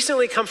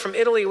 recently come from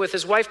Italy with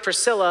his wife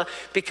Priscilla,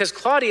 because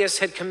Claudius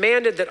had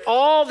commanded that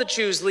all the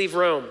Jews leave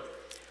Rome.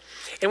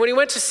 And when he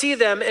went to see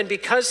them, and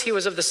because he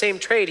was of the same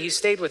trade, he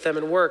stayed with them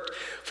and worked,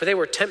 for they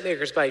were tent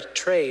makers by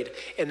trade.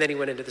 And then he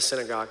went into the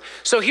synagogue.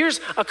 So here's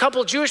a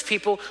couple Jewish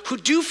people who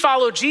do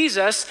follow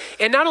Jesus.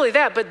 And not only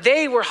that, but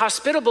they were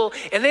hospitable,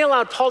 and they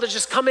allowed Paul to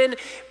just come in,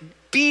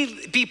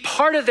 be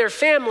part of their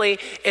family,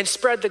 and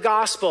spread the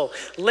gospel.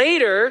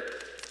 Later,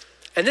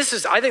 and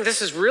I think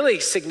this is really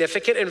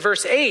significant, in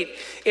verse 8,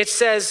 it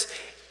says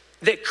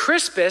that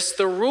Crispus,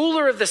 the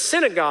ruler of the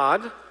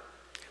synagogue,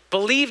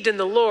 believed in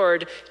the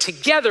Lord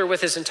together with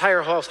his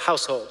entire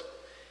household.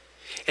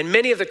 And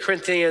many of the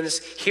Corinthians,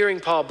 hearing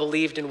Paul,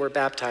 believed and were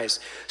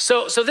baptized.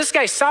 So this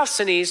guy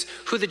Sosthenes,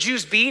 who the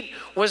Jews beat,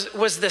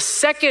 was the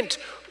second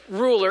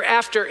ruler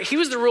he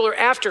was the ruler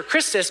after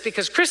Christus,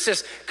 because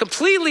Christus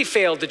completely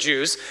failed the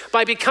Jews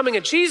by becoming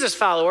a Jesus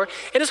follower,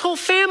 and his whole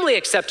family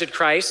accepted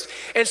Christ.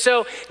 And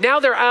so now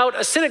they're out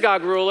a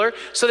synagogue ruler,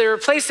 so they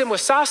replace him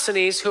with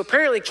Sosthenes, who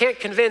apparently can't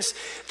convince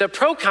the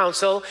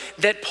proconsul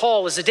that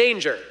Paul is a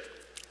danger.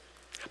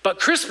 But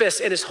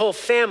Crispus and his whole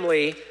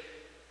family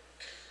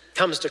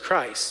comes to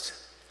Christ.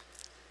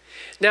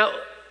 Now,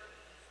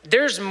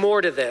 there's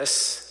more to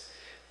this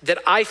that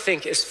I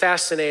think is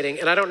fascinating,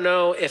 and I don't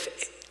know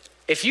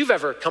if you've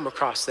ever come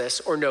across this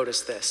or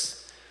noticed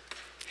this.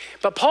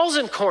 But Paul's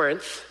in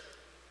Corinth.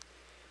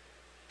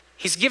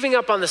 He's giving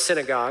up on the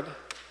synagogue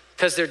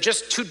because they're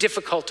just too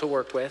difficult to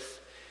work with.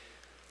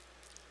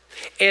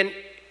 And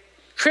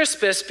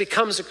Crispus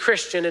becomes a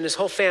Christian and his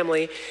whole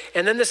family,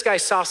 and then this guy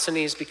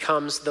Sosthenes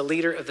becomes the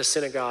leader of the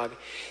synagogue,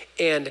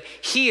 and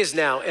he is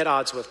now at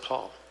odds with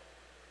Paul.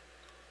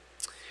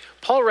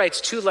 Paul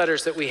writes 2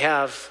 letters that we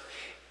have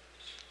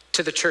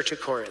to the church at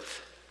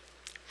Corinth.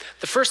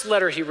 The first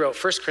letter he wrote,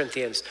 1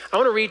 Corinthians, I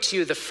want to read to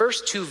you the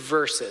first 2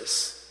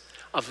 verses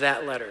of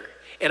that letter,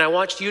 and I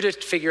want you to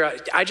figure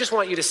out, I just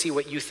want you to see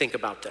what you think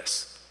about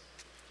this.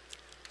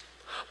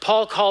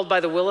 Paul, called by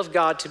the will of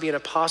God to be an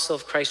apostle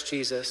of Christ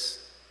Jesus,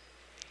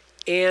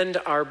 and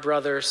our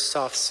brother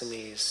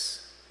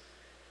Sosthenes,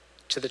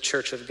 to the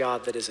church of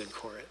God that is in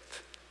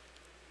Corinth.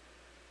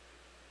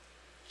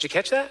 Did you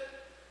catch that?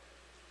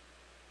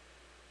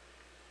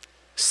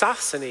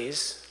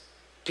 Sosthenes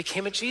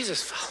became a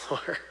Jesus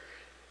follower.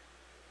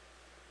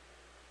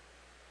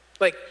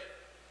 Like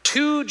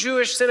 2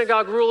 Jewish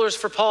synagogue rulers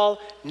for Paul,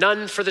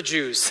 none for the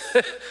Jews.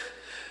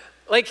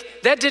 Like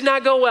that did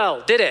not go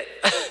well, did it?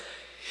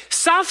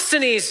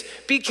 Sosthenes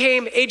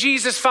became a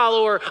Jesus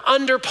follower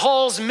under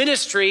Paul's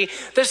ministry,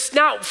 this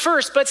not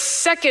first, but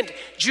second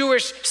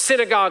Jewish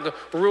synagogue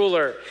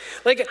ruler.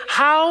 Like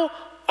how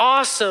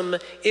awesome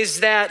is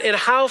that, and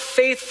how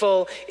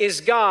faithful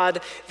is God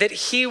that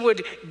he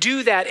would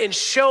do that and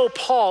show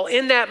Paul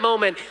in that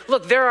moment,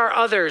 look, there are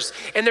others,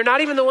 and they're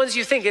not even the ones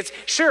you think. It's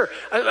sure,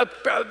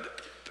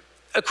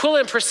 Aquila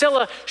and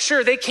Priscilla,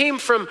 sure, they came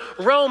from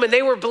Rome and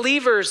they were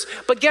believers,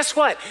 but guess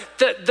what?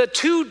 The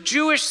 2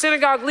 Jewish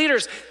synagogue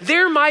leaders,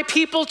 they're my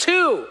people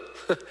too.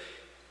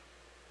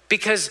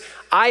 Because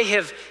I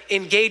have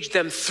engaged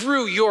them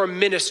through your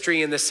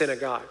ministry in the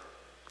synagogue.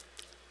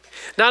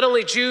 Not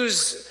only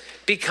Jews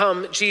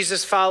become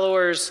Jesus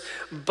followers,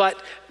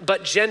 but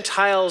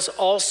Gentiles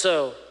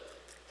also.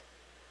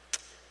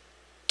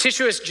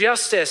 Titius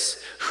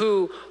Justus,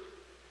 who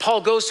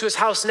Paul goes to his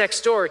house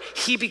next door,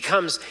 he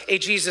becomes a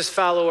Jesus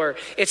follower.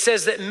 It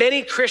says that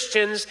many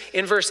Christians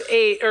in verse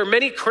 8, or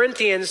many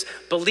Corinthians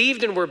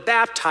believed and were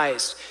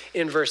baptized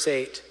in verse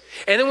 8.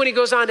 And then when he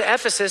goes on to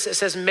Ephesus, it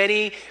says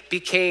many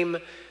became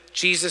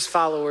Jesus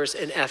followers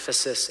in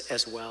Ephesus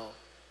as well.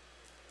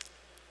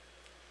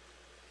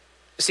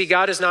 See,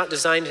 God has not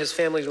designed his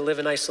family to live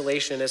in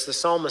isolation. As the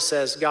psalmist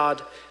says,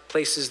 God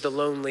places the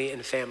lonely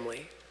in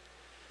family.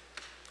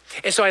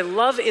 And so I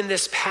love in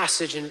this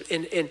passage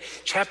in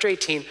chapter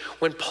 18,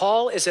 when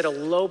Paul is at a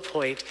low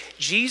point,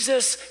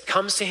 Jesus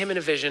comes to him in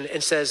a vision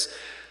and says,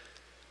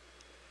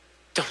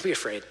 don't be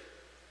afraid.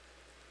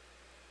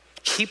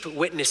 Keep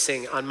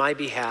witnessing on my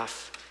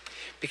behalf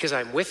because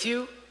I'm with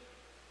you.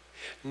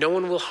 No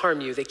one will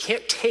harm you. They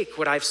can't take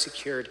what I've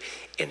secured.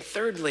 And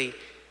thirdly,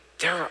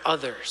 there are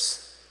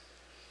others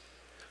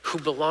who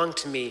belong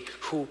to me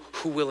who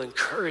will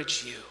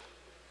encourage you.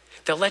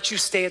 They'll let you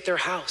stay at their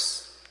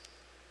house.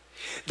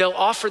 They'll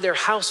offer their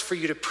house for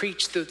you to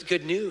preach the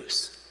good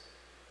news.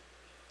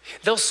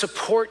 They'll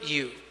support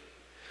you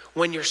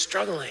when you're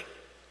struggling.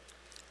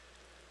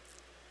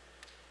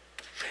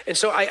 And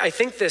so I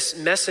think this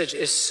message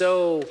is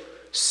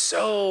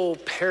so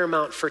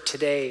paramount for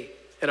today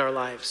in our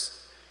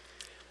lives.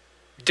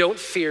 Don't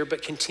fear,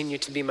 but continue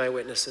to be my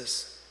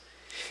witnesses.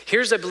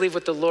 Here's, I believe,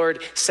 what the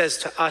Lord says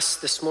to us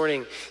this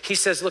morning. He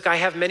says, look, I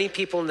have many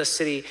people in the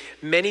city,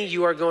 many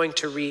you are going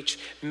to reach,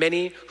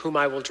 many whom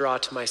I will draw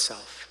to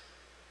myself.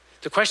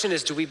 The question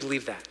is, do we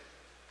believe that?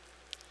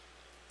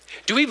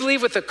 Do we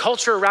believe with the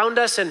culture around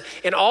us and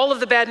all of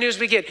the bad news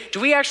we get, do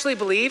we actually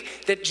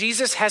believe that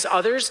Jesus has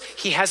others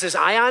he has his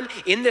eye on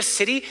in this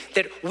city,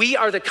 that we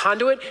are the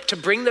conduit to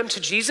bring them to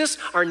Jesus,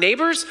 our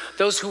neighbors,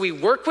 those who we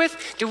work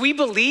with? Do we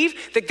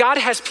believe that God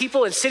has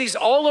people in cities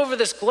all over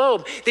this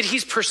globe that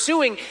he's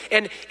pursuing,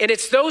 and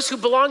it's those who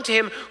belong to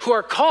him who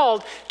are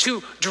called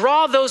to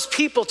draw those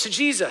people to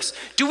Jesus?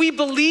 Do we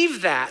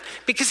believe that?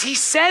 Because he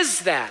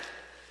says that.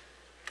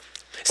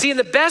 See, and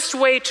the best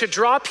way to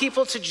draw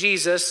people to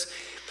Jesus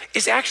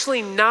is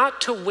actually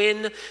not to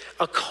win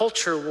a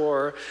culture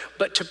war,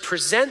 but to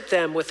present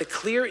them with a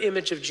clear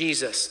image of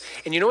Jesus.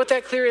 And you know what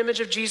that clear image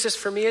of Jesus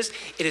for me is?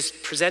 It is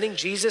presenting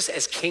Jesus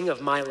as King of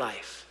my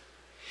life.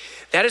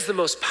 That is the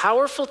most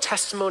powerful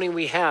testimony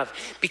we have,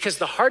 because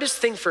the hardest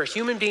thing for a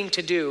human being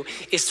to do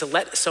is to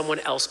let someone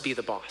else be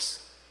the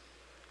boss.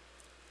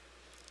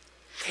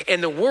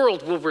 And the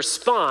world will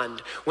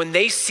respond when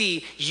they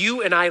see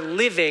you and I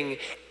living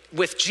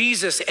with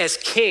Jesus as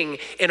King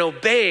and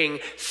obeying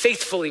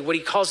faithfully what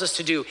he calls us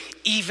to do,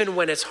 even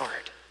when it's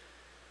hard.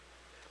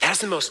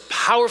 That's the most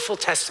powerful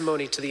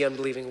testimony to the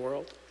unbelieving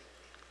world.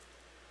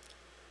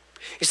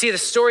 You see, the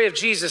story of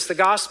Jesus, the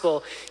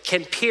gospel,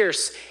 can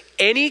pierce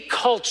any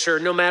culture,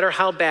 no matter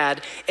how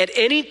bad, at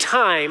any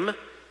time,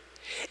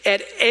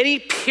 at any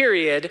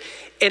period,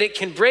 and it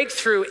can break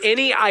through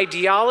any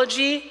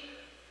ideology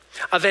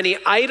of any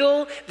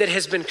idol that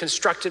has been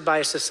constructed by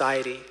a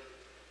society.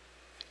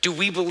 Do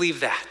we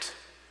believe that?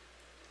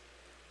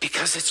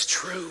 Because it's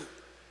true.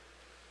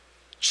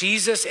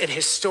 Jesus and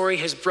his story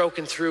has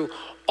broken through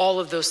all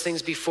of those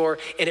things before,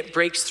 and it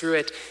breaks through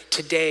it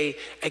today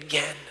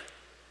again.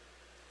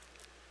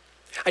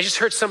 I just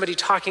heard somebody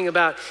talking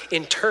about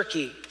in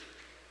Turkey,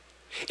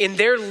 in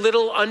their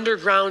little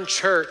underground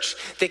church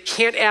that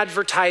can't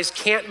advertise,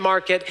 can't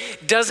market,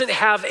 doesn't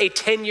have a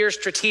 10-year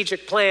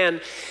strategic plan,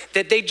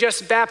 that they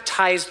just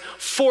baptized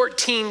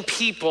 14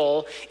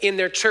 people in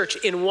their church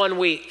in 1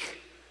 week.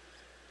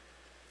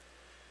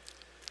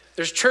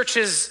 There's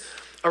churches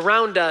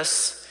around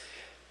us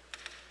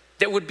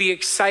that would be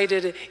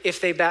excited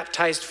if they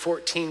baptized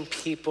 14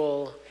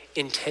 people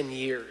in 10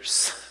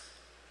 years.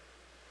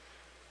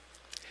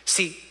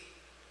 See,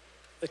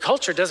 the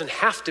culture doesn't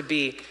have to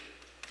be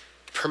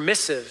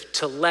permissive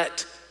to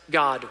let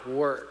God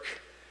work.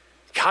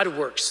 God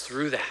works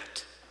through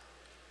that.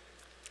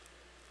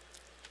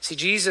 See,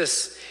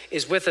 Jesus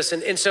is with us.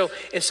 And so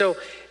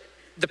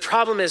the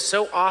problem is,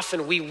 so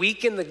often we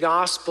weaken the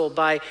gospel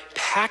by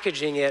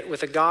packaging it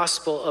with a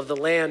gospel of the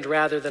land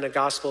rather than a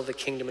gospel of the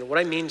kingdom. And what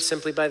I mean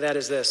simply by that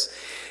is this,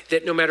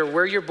 that no matter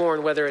where you're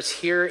born, whether it's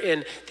here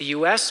in the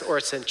US or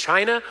it's in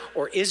China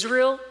or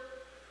Israel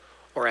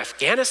or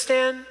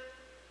Afghanistan,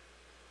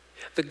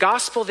 the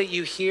gospel that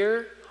you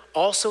hear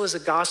also is a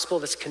gospel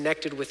that's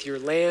connected with your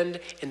land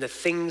and the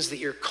things that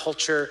your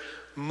culture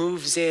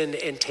moves in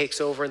and takes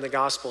over in the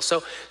gospel.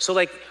 So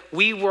like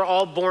we were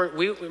all born,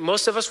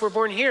 most of us were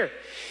born here,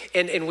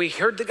 and we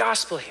heard the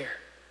gospel here.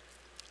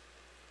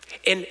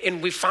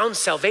 And we found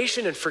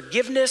salvation and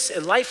forgiveness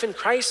and life in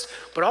Christ,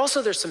 but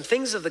also there's some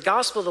things of the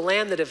gospel of the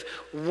land that have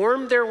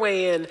wormed their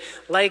way in,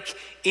 like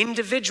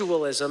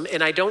individualism,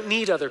 and I don't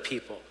need other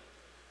people.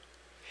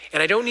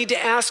 And I don't need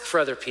to ask for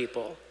other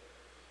people.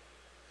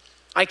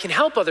 I can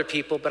help other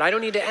people, but I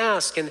don't need to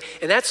ask. And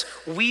that's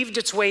weaved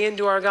its way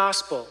into our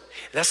gospel.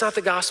 And that's not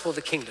the gospel of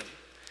the kingdom.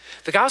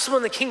 The gospel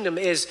in the kingdom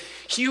is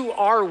you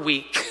are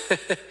weak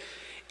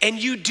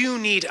and you do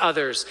need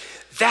others.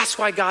 That's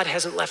why God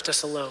hasn't left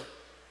us alone.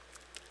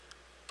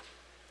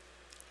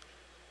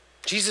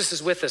 Jesus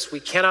is with us. We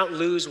cannot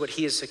lose what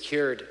he has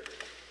secured,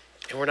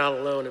 and we're not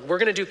alone. And we're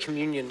going to do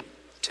communion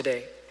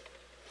today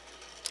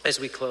as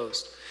we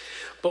close.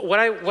 But what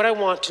I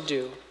want to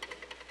do,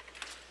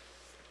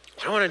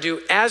 what I want to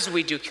do as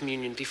we do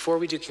communion, before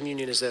we do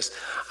communion, is this.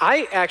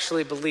 I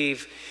actually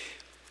believe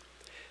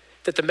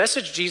that the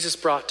message Jesus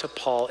brought to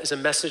Paul is a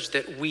message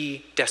that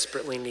we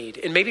desperately need.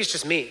 And maybe it's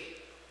just me.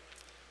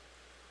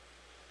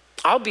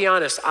 I'll be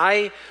honest,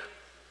 I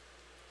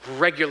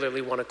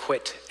regularly want to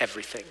quit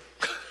everything.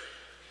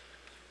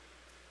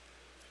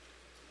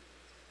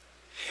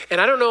 And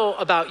I don't know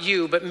about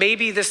you, but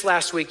maybe this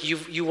last week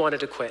you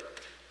wanted to quit.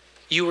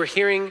 You were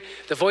hearing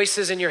the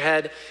voices in your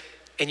head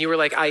and you were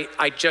like, I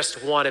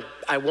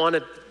want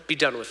to be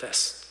done with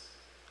this.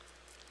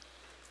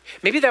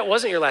 Maybe that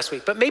wasn't your last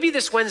week, but maybe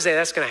this Wednesday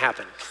that's going to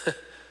happen.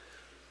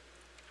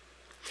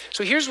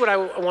 So here's what I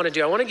want to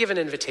do. I want to give an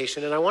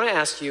invitation, and I want to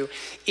ask you,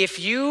 if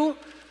you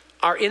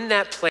are in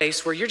that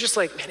place where you're just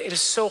like, man, it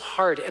is so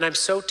hard and I'm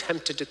so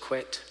tempted to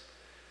quit.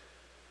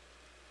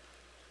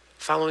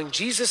 Following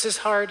Jesus is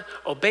hard.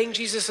 Obeying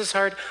Jesus is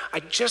hard.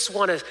 I just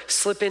want to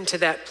slip into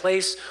that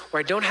place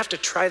where I don't have to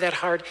try that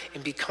hard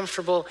and be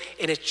comfortable,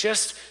 and it's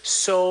just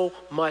so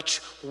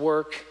much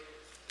work.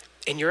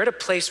 And you're at a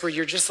place where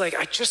you're just like,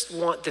 I just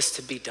want this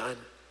to be done.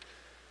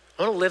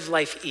 I want to live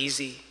life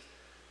easy.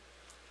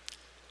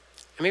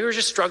 And maybe we're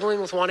just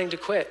struggling with wanting to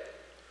quit.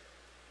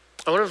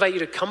 I want to invite you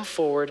to come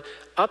forward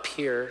up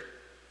here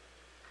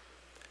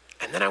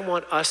And then I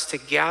want us to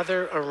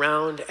gather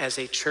around as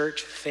a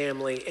church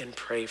family and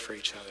pray for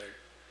each other.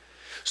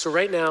 So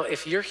right now,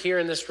 if you're here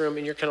in this room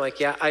and you're kind of like,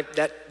 yeah,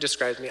 that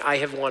describes me. I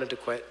have wanted to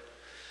quit.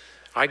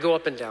 I go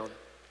up and down.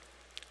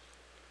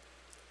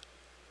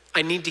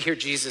 I need to hear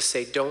Jesus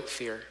say, don't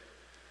fear.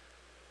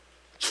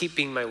 Keep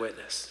being my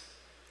witness.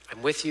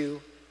 I'm with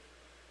you.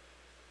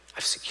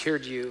 I've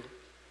secured you.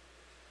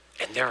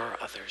 And there are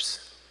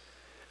others.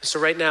 So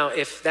right now,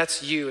 if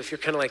that's you, if you're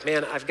kind of like,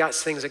 man, I've got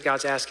things that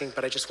God's asking,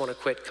 but I just want to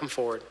quit, come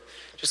forward.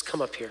 Just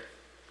come up here.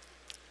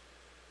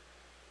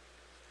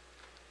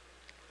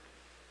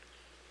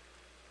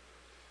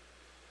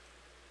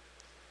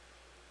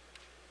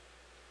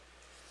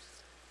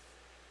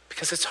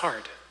 Because it's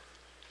hard.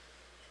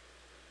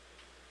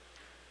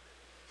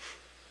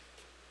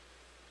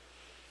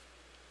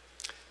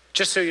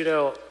 Just so you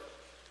know,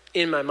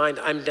 in my mind,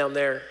 I'm down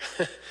there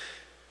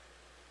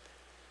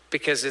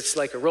because it's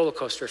like a roller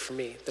coaster for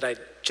me that I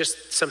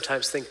just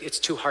sometimes think it's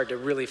too hard to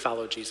really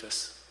follow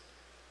Jesus.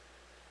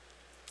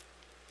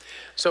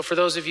 So for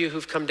those of you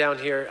who've come down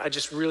here, I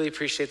just really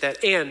appreciate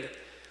that. And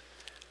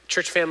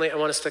church family, I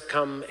want us to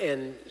come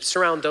and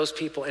surround those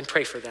people and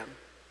pray for them.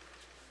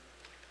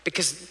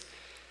 Because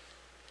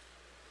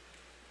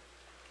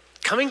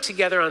coming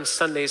together on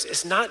Sundays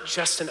is not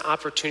just an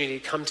opportunity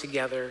to come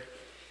together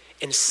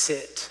and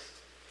sit.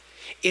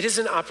 It is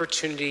an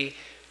opportunity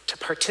to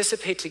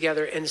participate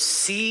together and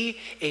see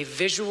a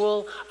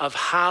visual of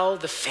how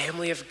the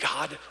family of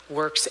God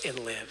works and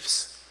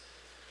lives.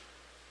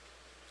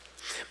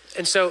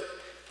 And so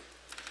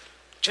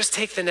just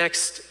take the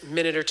next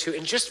minute or two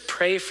and just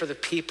pray for the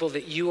people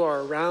that you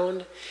are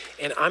around.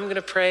 And I'm going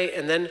to pray,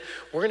 and then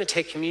we're going to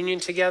take communion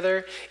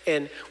together.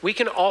 And we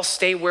can all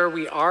stay where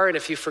we are. And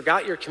if you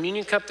forgot your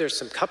communion cup, there's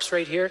some cups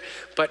right here.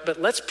 But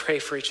let's pray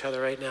for each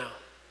other right now.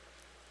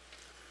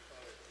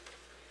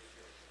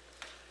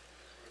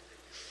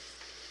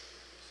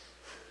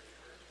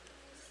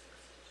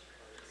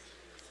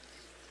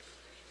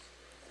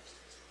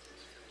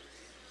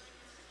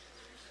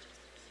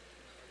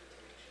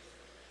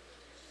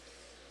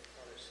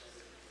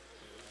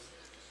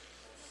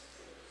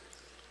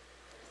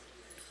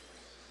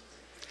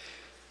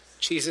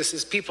 Jesus,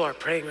 as people are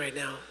praying right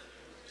now,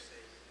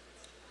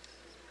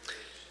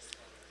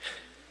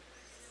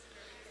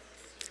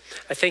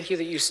 I thank you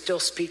that you still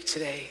speak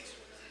today.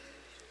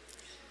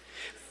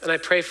 And I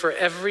pray for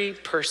every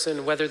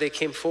person, whether they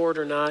came forward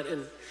or not,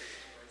 and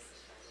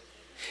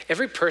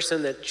every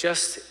person that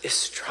just is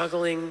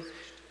struggling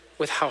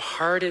with how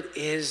hard it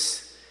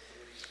is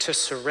to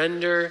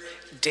surrender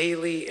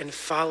daily and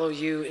follow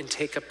you and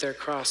take up their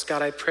cross.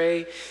 God, I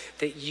pray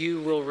that you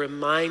will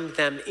remind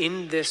them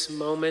in this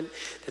moment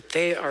that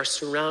they are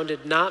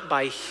surrounded not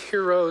by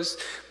heroes,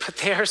 but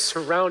they are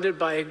surrounded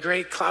by a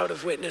great cloud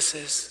of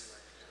witnesses.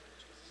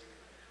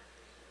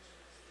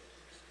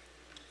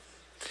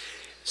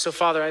 So,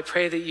 Father, I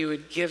pray that you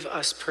would give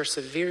us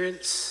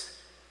perseverance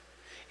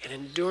and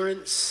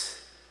endurance.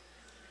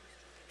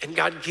 And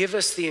God, give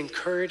us the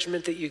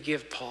encouragement that you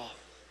give Paul.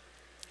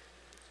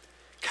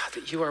 God,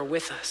 that you are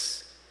with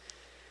us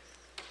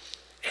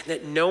and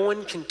that no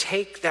one can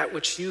take that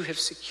which you have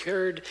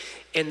secured,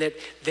 and that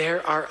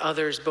there are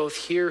others both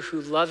here who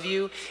love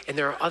you, and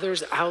there are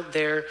others out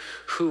there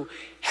who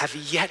have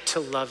yet to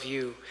love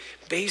you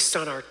based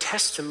on our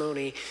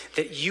testimony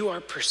that you are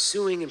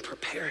pursuing and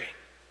preparing.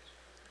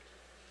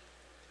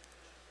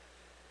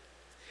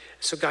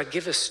 So God,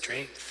 give us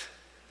strength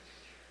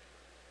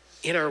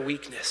in our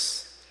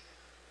weakness.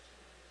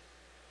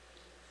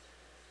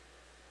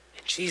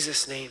 In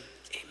Jesus' name.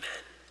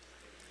 Amen.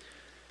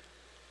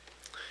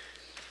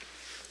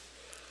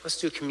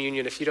 Let's do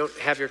communion. If you don't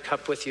have your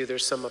cup with you,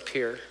 there's some up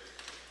here.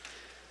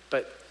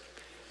 But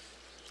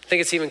I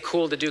think it's even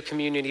cool to do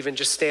communion even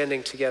just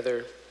standing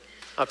together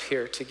up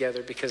here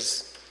together,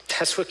 because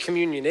that's what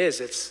communion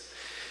is. It's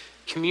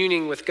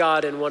communing with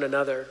God and one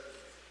another.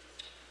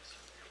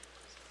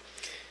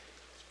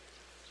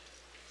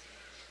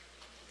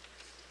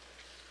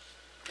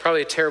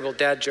 Probably a terrible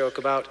dad joke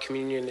about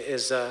communion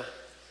is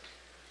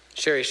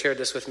Sherry shared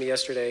this with me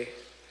yesterday.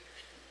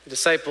 The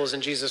disciples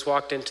and Jesus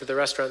walked into the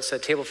restaurant and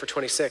said, table for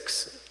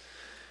 26.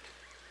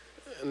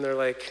 And they're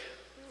like,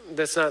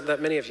 that's not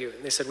that many of you.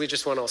 And they said, we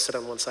just want to all sit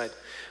on one side.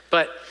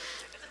 But,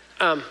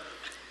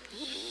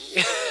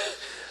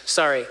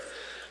 sorry.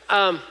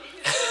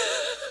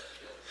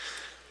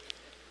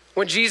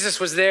 When Jesus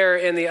was there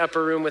in the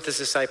upper room with his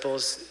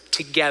disciples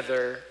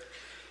together,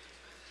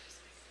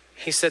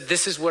 he said,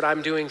 this is what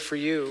I'm doing for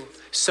you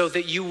so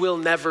that you will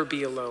never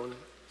be alone.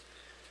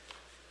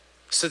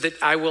 So that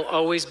I will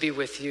always be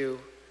with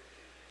you.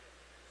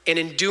 And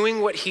in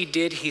doing what he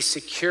did, he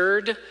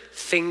secured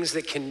things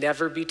that can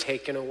never be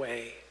taken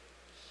away.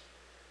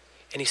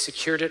 And he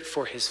secured it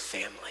for his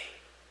family.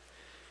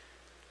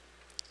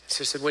 So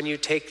he said, when you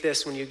take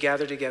this, when you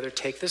gather together,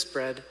 take this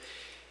bread,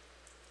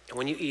 and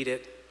when you eat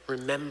it,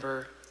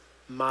 remember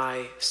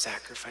my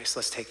sacrifice.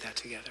 Let's take that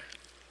together.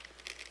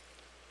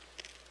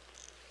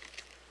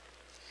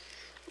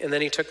 And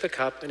then he took the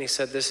cup and he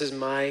said, this is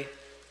my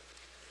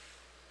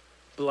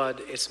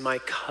blood. It's my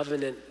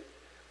covenant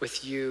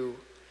with you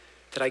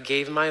that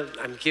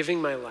I'm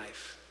giving my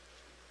life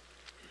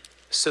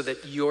so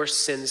that your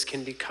sins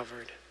can be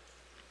covered.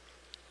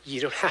 You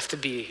don't have to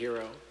be a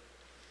hero.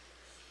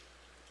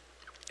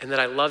 And that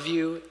I love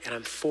you and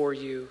I'm for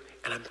you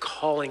and I'm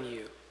calling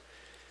you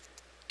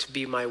to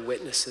be my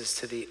witnesses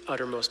to the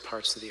uttermost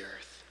parts of the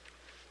earth.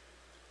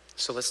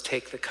 So let's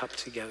take the cup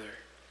together.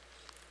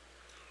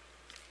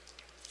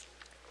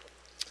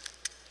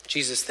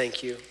 Jesus,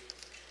 thank you.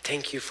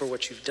 Thank you for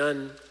what you've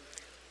done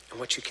and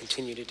what you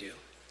continue to do.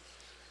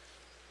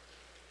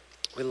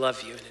 We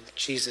love you, and in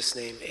Jesus'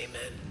 name,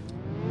 amen.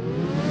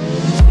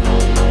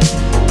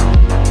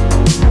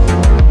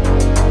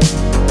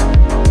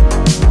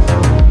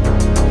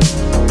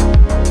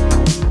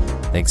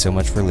 Thanks so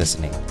much for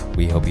listening.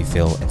 We hope you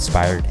feel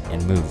inspired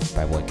and moved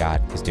by what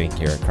God is doing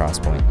here at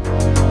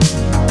Crosspoint.